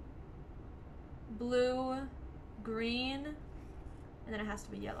 blue, green, and then it has to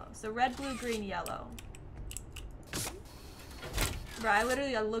be yellow. So red, blue, green, yellow. Bro, I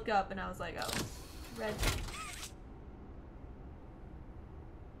literally look up and I was like, oh, red.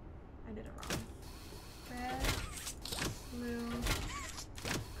 I did it wrong. Red, blue,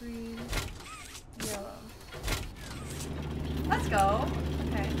 green, yellow. Let's go.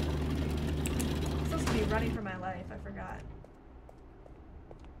 Okay. I'm supposed to be running for my life. I forgot.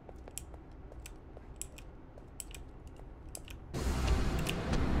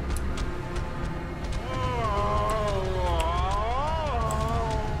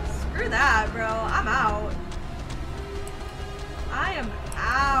 Screw that, bro. I'm out. I am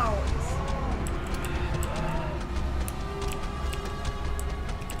out.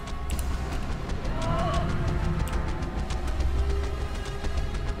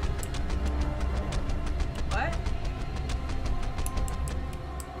 What?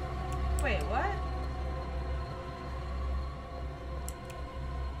 Wait, what?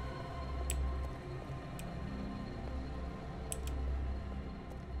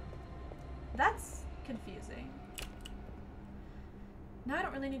 That's confusing. Now I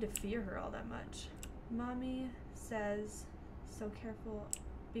don't really need to fear her all that much. Mommy says, so careful,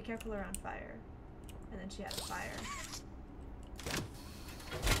 be careful around fire. And then she had a fire.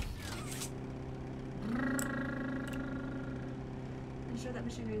 Ensure that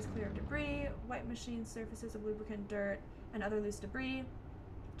machinery is clear of debris, white machine surfaces of lubricant, dirt, and other loose debris.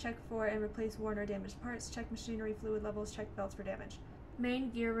 Check for and replace worn or damaged parts. Check machinery fluid levels. Check belts for damage. Main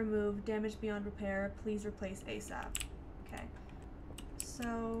gear removed. Damage beyond repair. Please replace ASAP. Okay.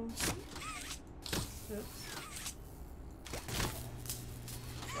 So... Oops.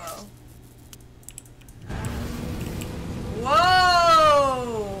 Whoa.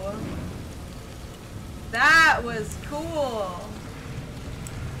 Whoa! That was cool.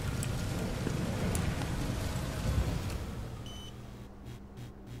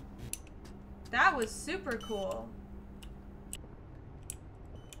 That was super cool.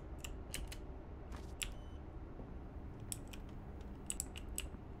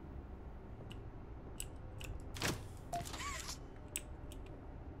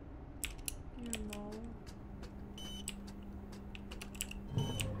 Your mole.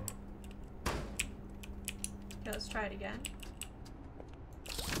 Okay, let's try it again.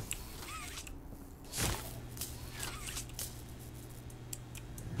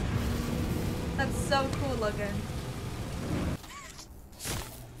 That's so cool looking.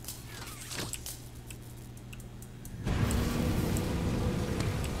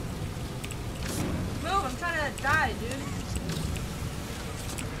 Move, I'm trying to die, dude.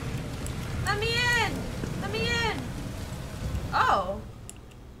 Let me in! Let me in! Oh.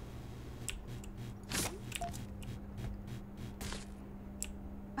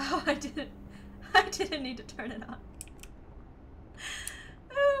 Oh, I didn't need to turn it on.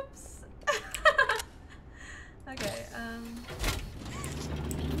 Oops. Okay,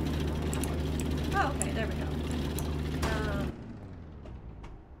 oh, okay, there we go.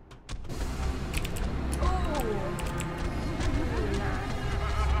 Ooh. Screw that.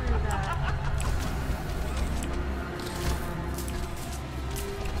 Screw that.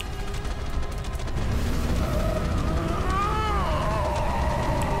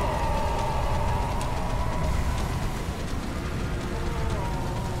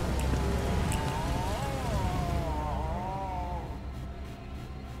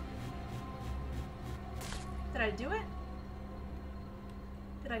 Did I do it?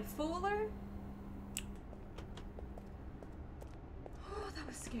 Did I fool her? Oh, that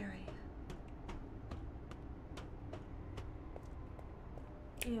was scary.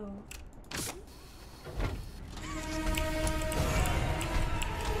 Ew.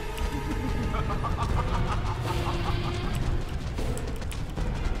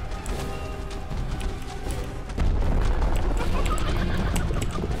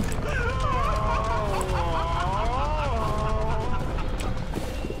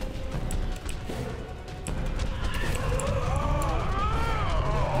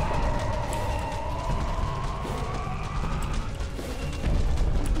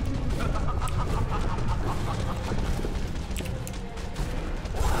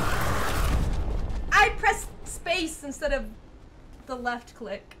 instead of the left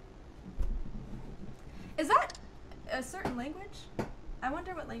click. Is that a certain language? I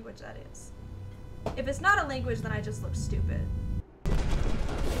wonder what language that is. If it's not a language, then I just look stupid.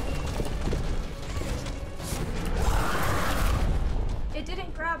 It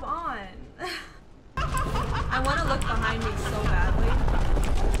didn't grab on. I want to look behind me so badly.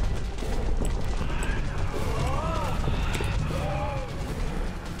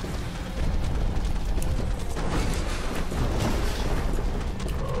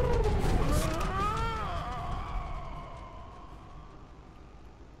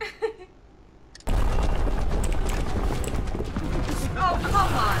 Oh,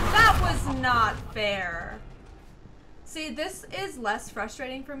 come on. That was not fair. See, this is less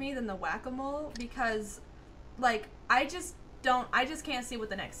frustrating for me than the whack-a-mole because, like, I just can't see what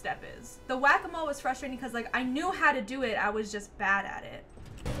the next step is. The whack-a-mole was frustrating because, like, I knew how to do it, I was just bad at it.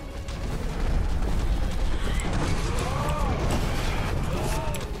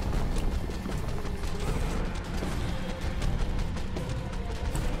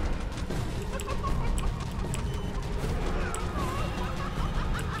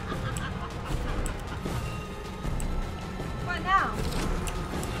 What now?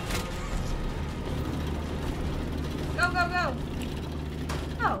 Go, go, go!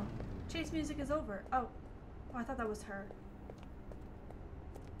 Oh, chase music is over. Oh, I thought that was her.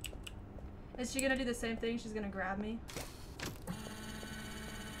 Is she gonna do the same thing? She's gonna grab me?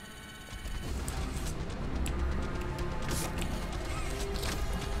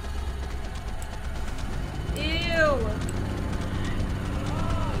 Ew!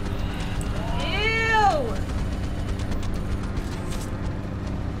 Ew!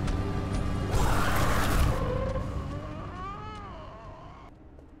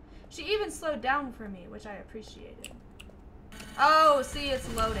 She even slowed down for me, which I appreciated. Oh, see,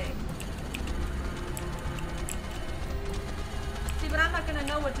 it's loading. See, but I'm not gonna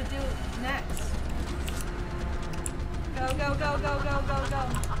know what to do next. Go, go, go, go, go, go, go.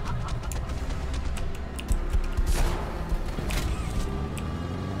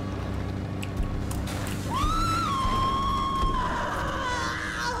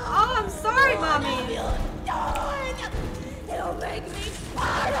 Oh, I'm sorry, Mommy. You'll make me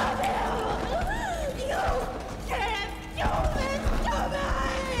part of you! You can't do this to me!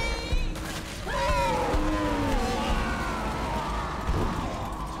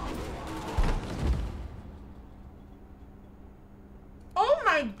 Oh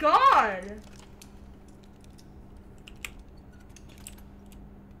my god!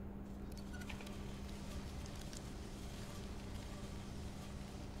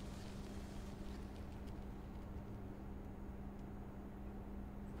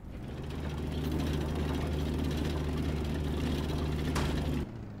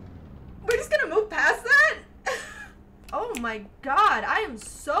 We're just gonna move past that? Oh my god, I am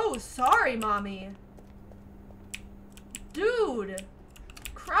so sorry, Mommy. Dude.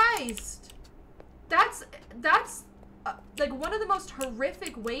 Christ. That's like one of the most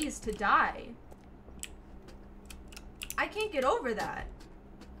horrific ways to die. I can't get over that.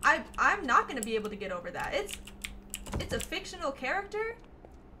 I'm not gonna be able to get over that. It's a fictional character,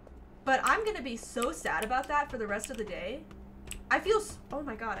 but I'm gonna be so sad about that for the rest of the day. I feel, oh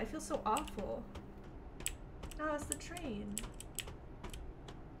my god, I feel so awful. Oh, it's the train.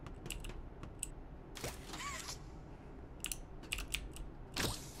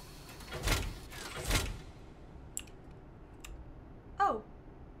 Oh,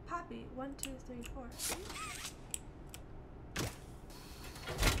 Poppy, 1, 2, 3, 4.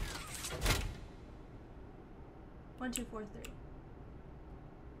 1, 2, 4, 3.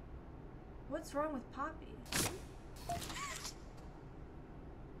 What's wrong with Poppy?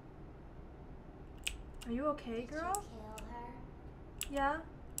 Are you okay, girl? Did you kill her? Yeah?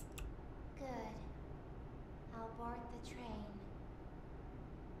 Good. I'll board the train.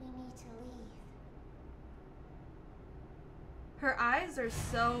 We need to leave. Her eyes are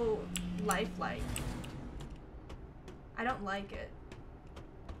so lifelike. I don't like it.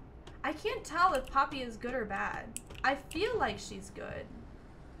 I can't tell if Poppy is good or bad. I feel like she's good.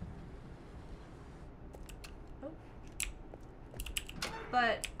 Oh.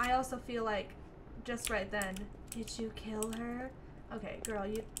 But I also feel like just right then, did you kill her? Okay, girl,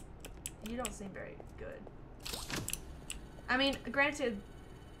 you don't seem very good. I mean, granted,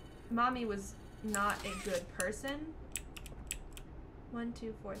 Mommy was not a good person. 1,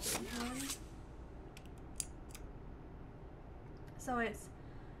 2, 4, 3, 1. So it's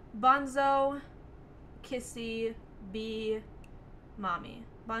Bonzo, Kissy, B, Mommy.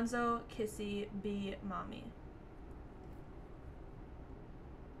 Bonzo, Kissy, B, Mommy.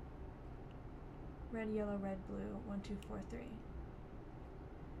 Red, yellow, red, blue. 1, 2, 4, 3.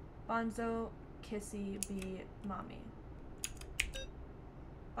 Bonzo, Kissy, B, Mommy.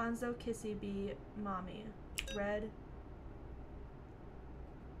 Bonzo, Kissy, B, Mommy. Red,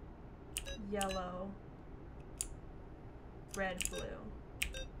 yellow, red,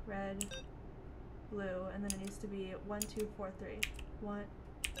 blue. Red, blue, and then it needs to be 1, 2, 4, 3.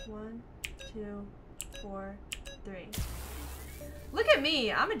 1, 2, 4, 3. Look at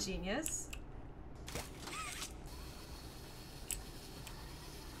me, I'm a genius.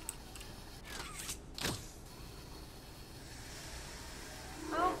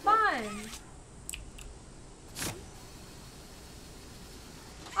 Oh, fun.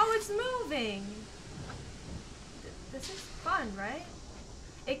 Oh, it's moving. This is fun, right?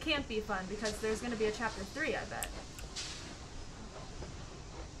 It can't be fun because there's gonna be a chapter 3, I bet.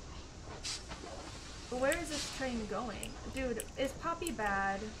 But where is this train going? Dude, is Poppy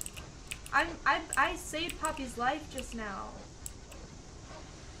bad? I saved Poppy's life just now.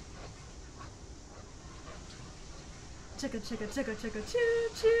 Chicka chicka chicka chicka choo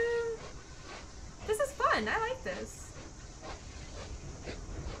choo. This is fun. I like this.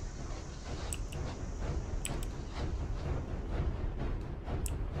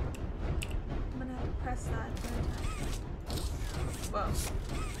 I'm gonna have to press that. Whoa.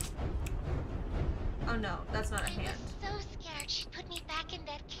 Oh no, that's not a hand. I was so scared she'd put me back in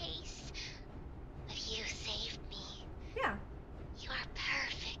that case. But you saved me. Yeah. You're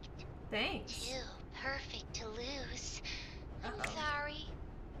perfect. Thanks. Too perfect to lose. I'm Uh-oh. sorry.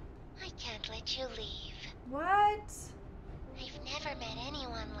 I can't let you leave. What? I've never met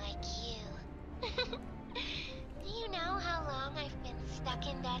anyone like you. Do you know how long I've been stuck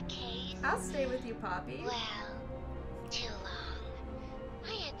in that case? I'll stay with you, Poppy. Well, too long.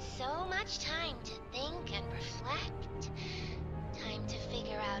 I had so much time to think and reflect. Time to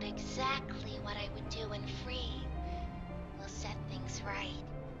figure out exactly what I would do when free. We'll set things right.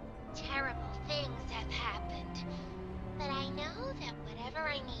 Terrible things have happened. But I know that whatever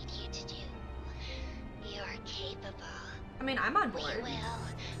I need you to do, you're capable. I mean, I'm on board. We will.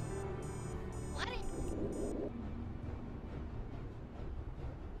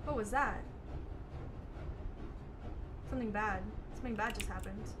 What was that? Something bad. Something bad just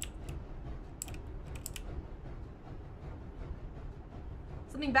happened.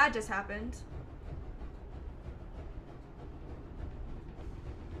 Something bad just happened.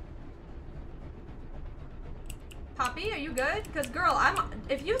 Poppy, are you good? Because girl,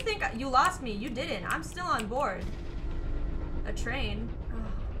 if you think you lost me, you didn't. I'm still on board. A train. Oh,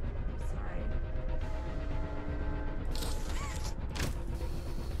 sorry.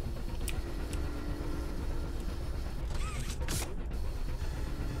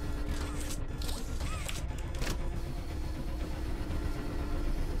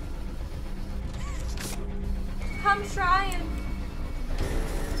 I'm trying.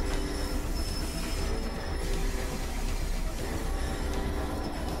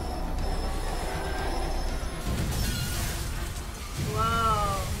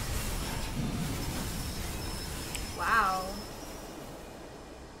 Whoa. Wow.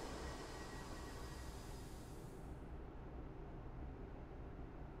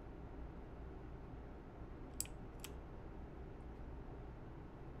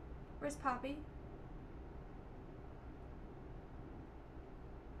 Where's Poppy?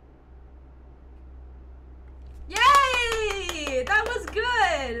 Yay! That was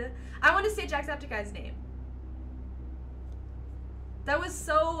good! I want to say Jacksepticeye's name. That was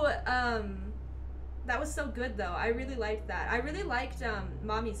so good though. I really liked that. I really liked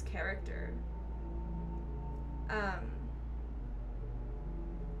Mommy's character.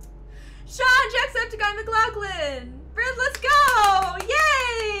 Sean, Jacksepticeye, McLaughlin! Briz, let's go!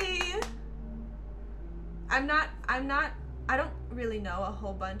 Yay! I don't really know a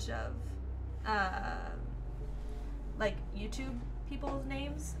whole bunch of like YouTube people's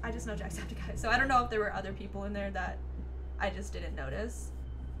names. I just know Jacksepticeye. So I don't know if there were other people in there that I just didn't notice.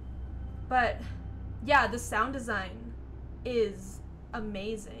 But yeah, the sound design is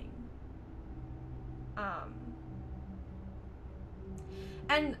amazing.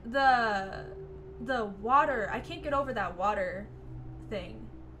 And the water, I can't get over that water thing.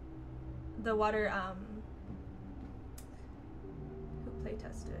 The water, who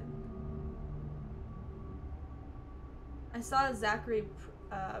playtested? I saw Zachary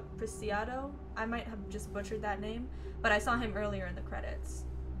Preciado. I might have just butchered that name, but I saw him earlier in the credits.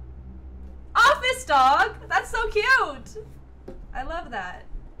 Office dog! That's so cute! I love that.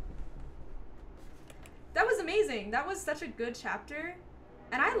 That was amazing. That was such a good chapter.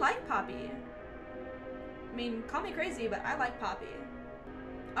 And I like Poppy. I mean, call me crazy, but I like Poppy.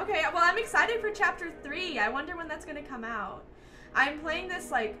 Okay, well, I'm excited for chapter 3. I wonder when that's gonna come out. I'm playing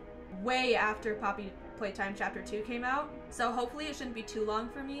this like way after Poppy Playtime chapter 2 came out, so hopefully it shouldn't be too long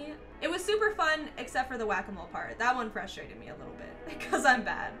for me. It was super fun except for the whack-a-mole part. That one frustrated me a little bit because I'm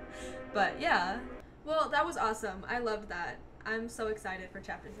bad. But yeah. Well, that was awesome. I loved that. I'm so excited for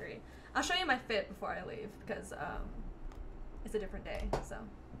chapter 3. I'll show you my fit before I leave because it's a different day. So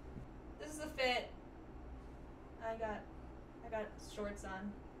this is the fit. I got shorts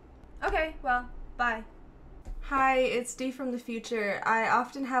on. Okay, well, bye. Hi, it's Dee from the future. I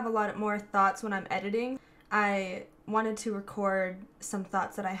often have a lot more thoughts when I'm editing. I wanted to record some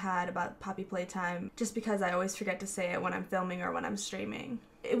thoughts that I had about Poppy Playtime just because I always forget to say it when I'm filming or when I'm streaming.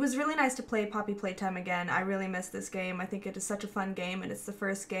 It was really nice to play Poppy Playtime again. I really miss this game. I think it is such a fun game, and it's the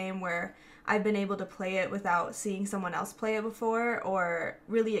first game where I've been able to play it without seeing someone else play it before or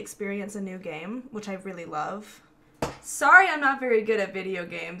really experience a new game, which I really love. Sorry I'm not very good at video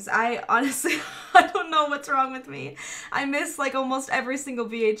games. I honestly, I don't know what's wrong with me. I miss like almost every single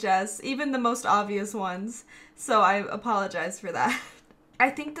VHS, even the most obvious ones, so I apologize for that. I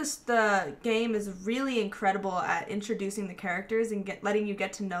think the game is really incredible at introducing the characters and letting you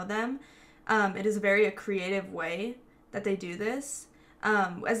get to know them. It is a very creative way that they do this,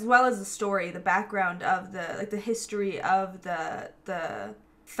 as well as the story, the background of the history of the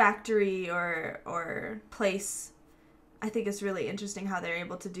factory or place. I think it's really interesting how they're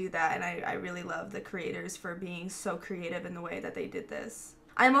able to do that, and I really love the creators for being so creative in the way that they did this.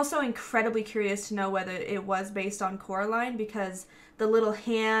 I'm also incredibly curious to know whether it was based on Coraline, because the little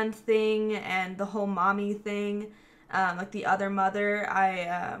hand thing and the whole mommy thing, like the other mother,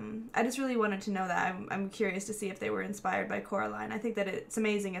 I just really wanted to know that. I'm curious to see if they were inspired by Coraline. I think that it's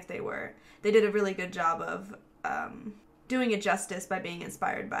amazing if they were. They did a really good job of doing it justice by being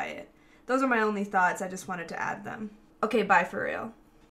inspired by it. Those are my only thoughts. I just wanted to add them. Okay, bye for real.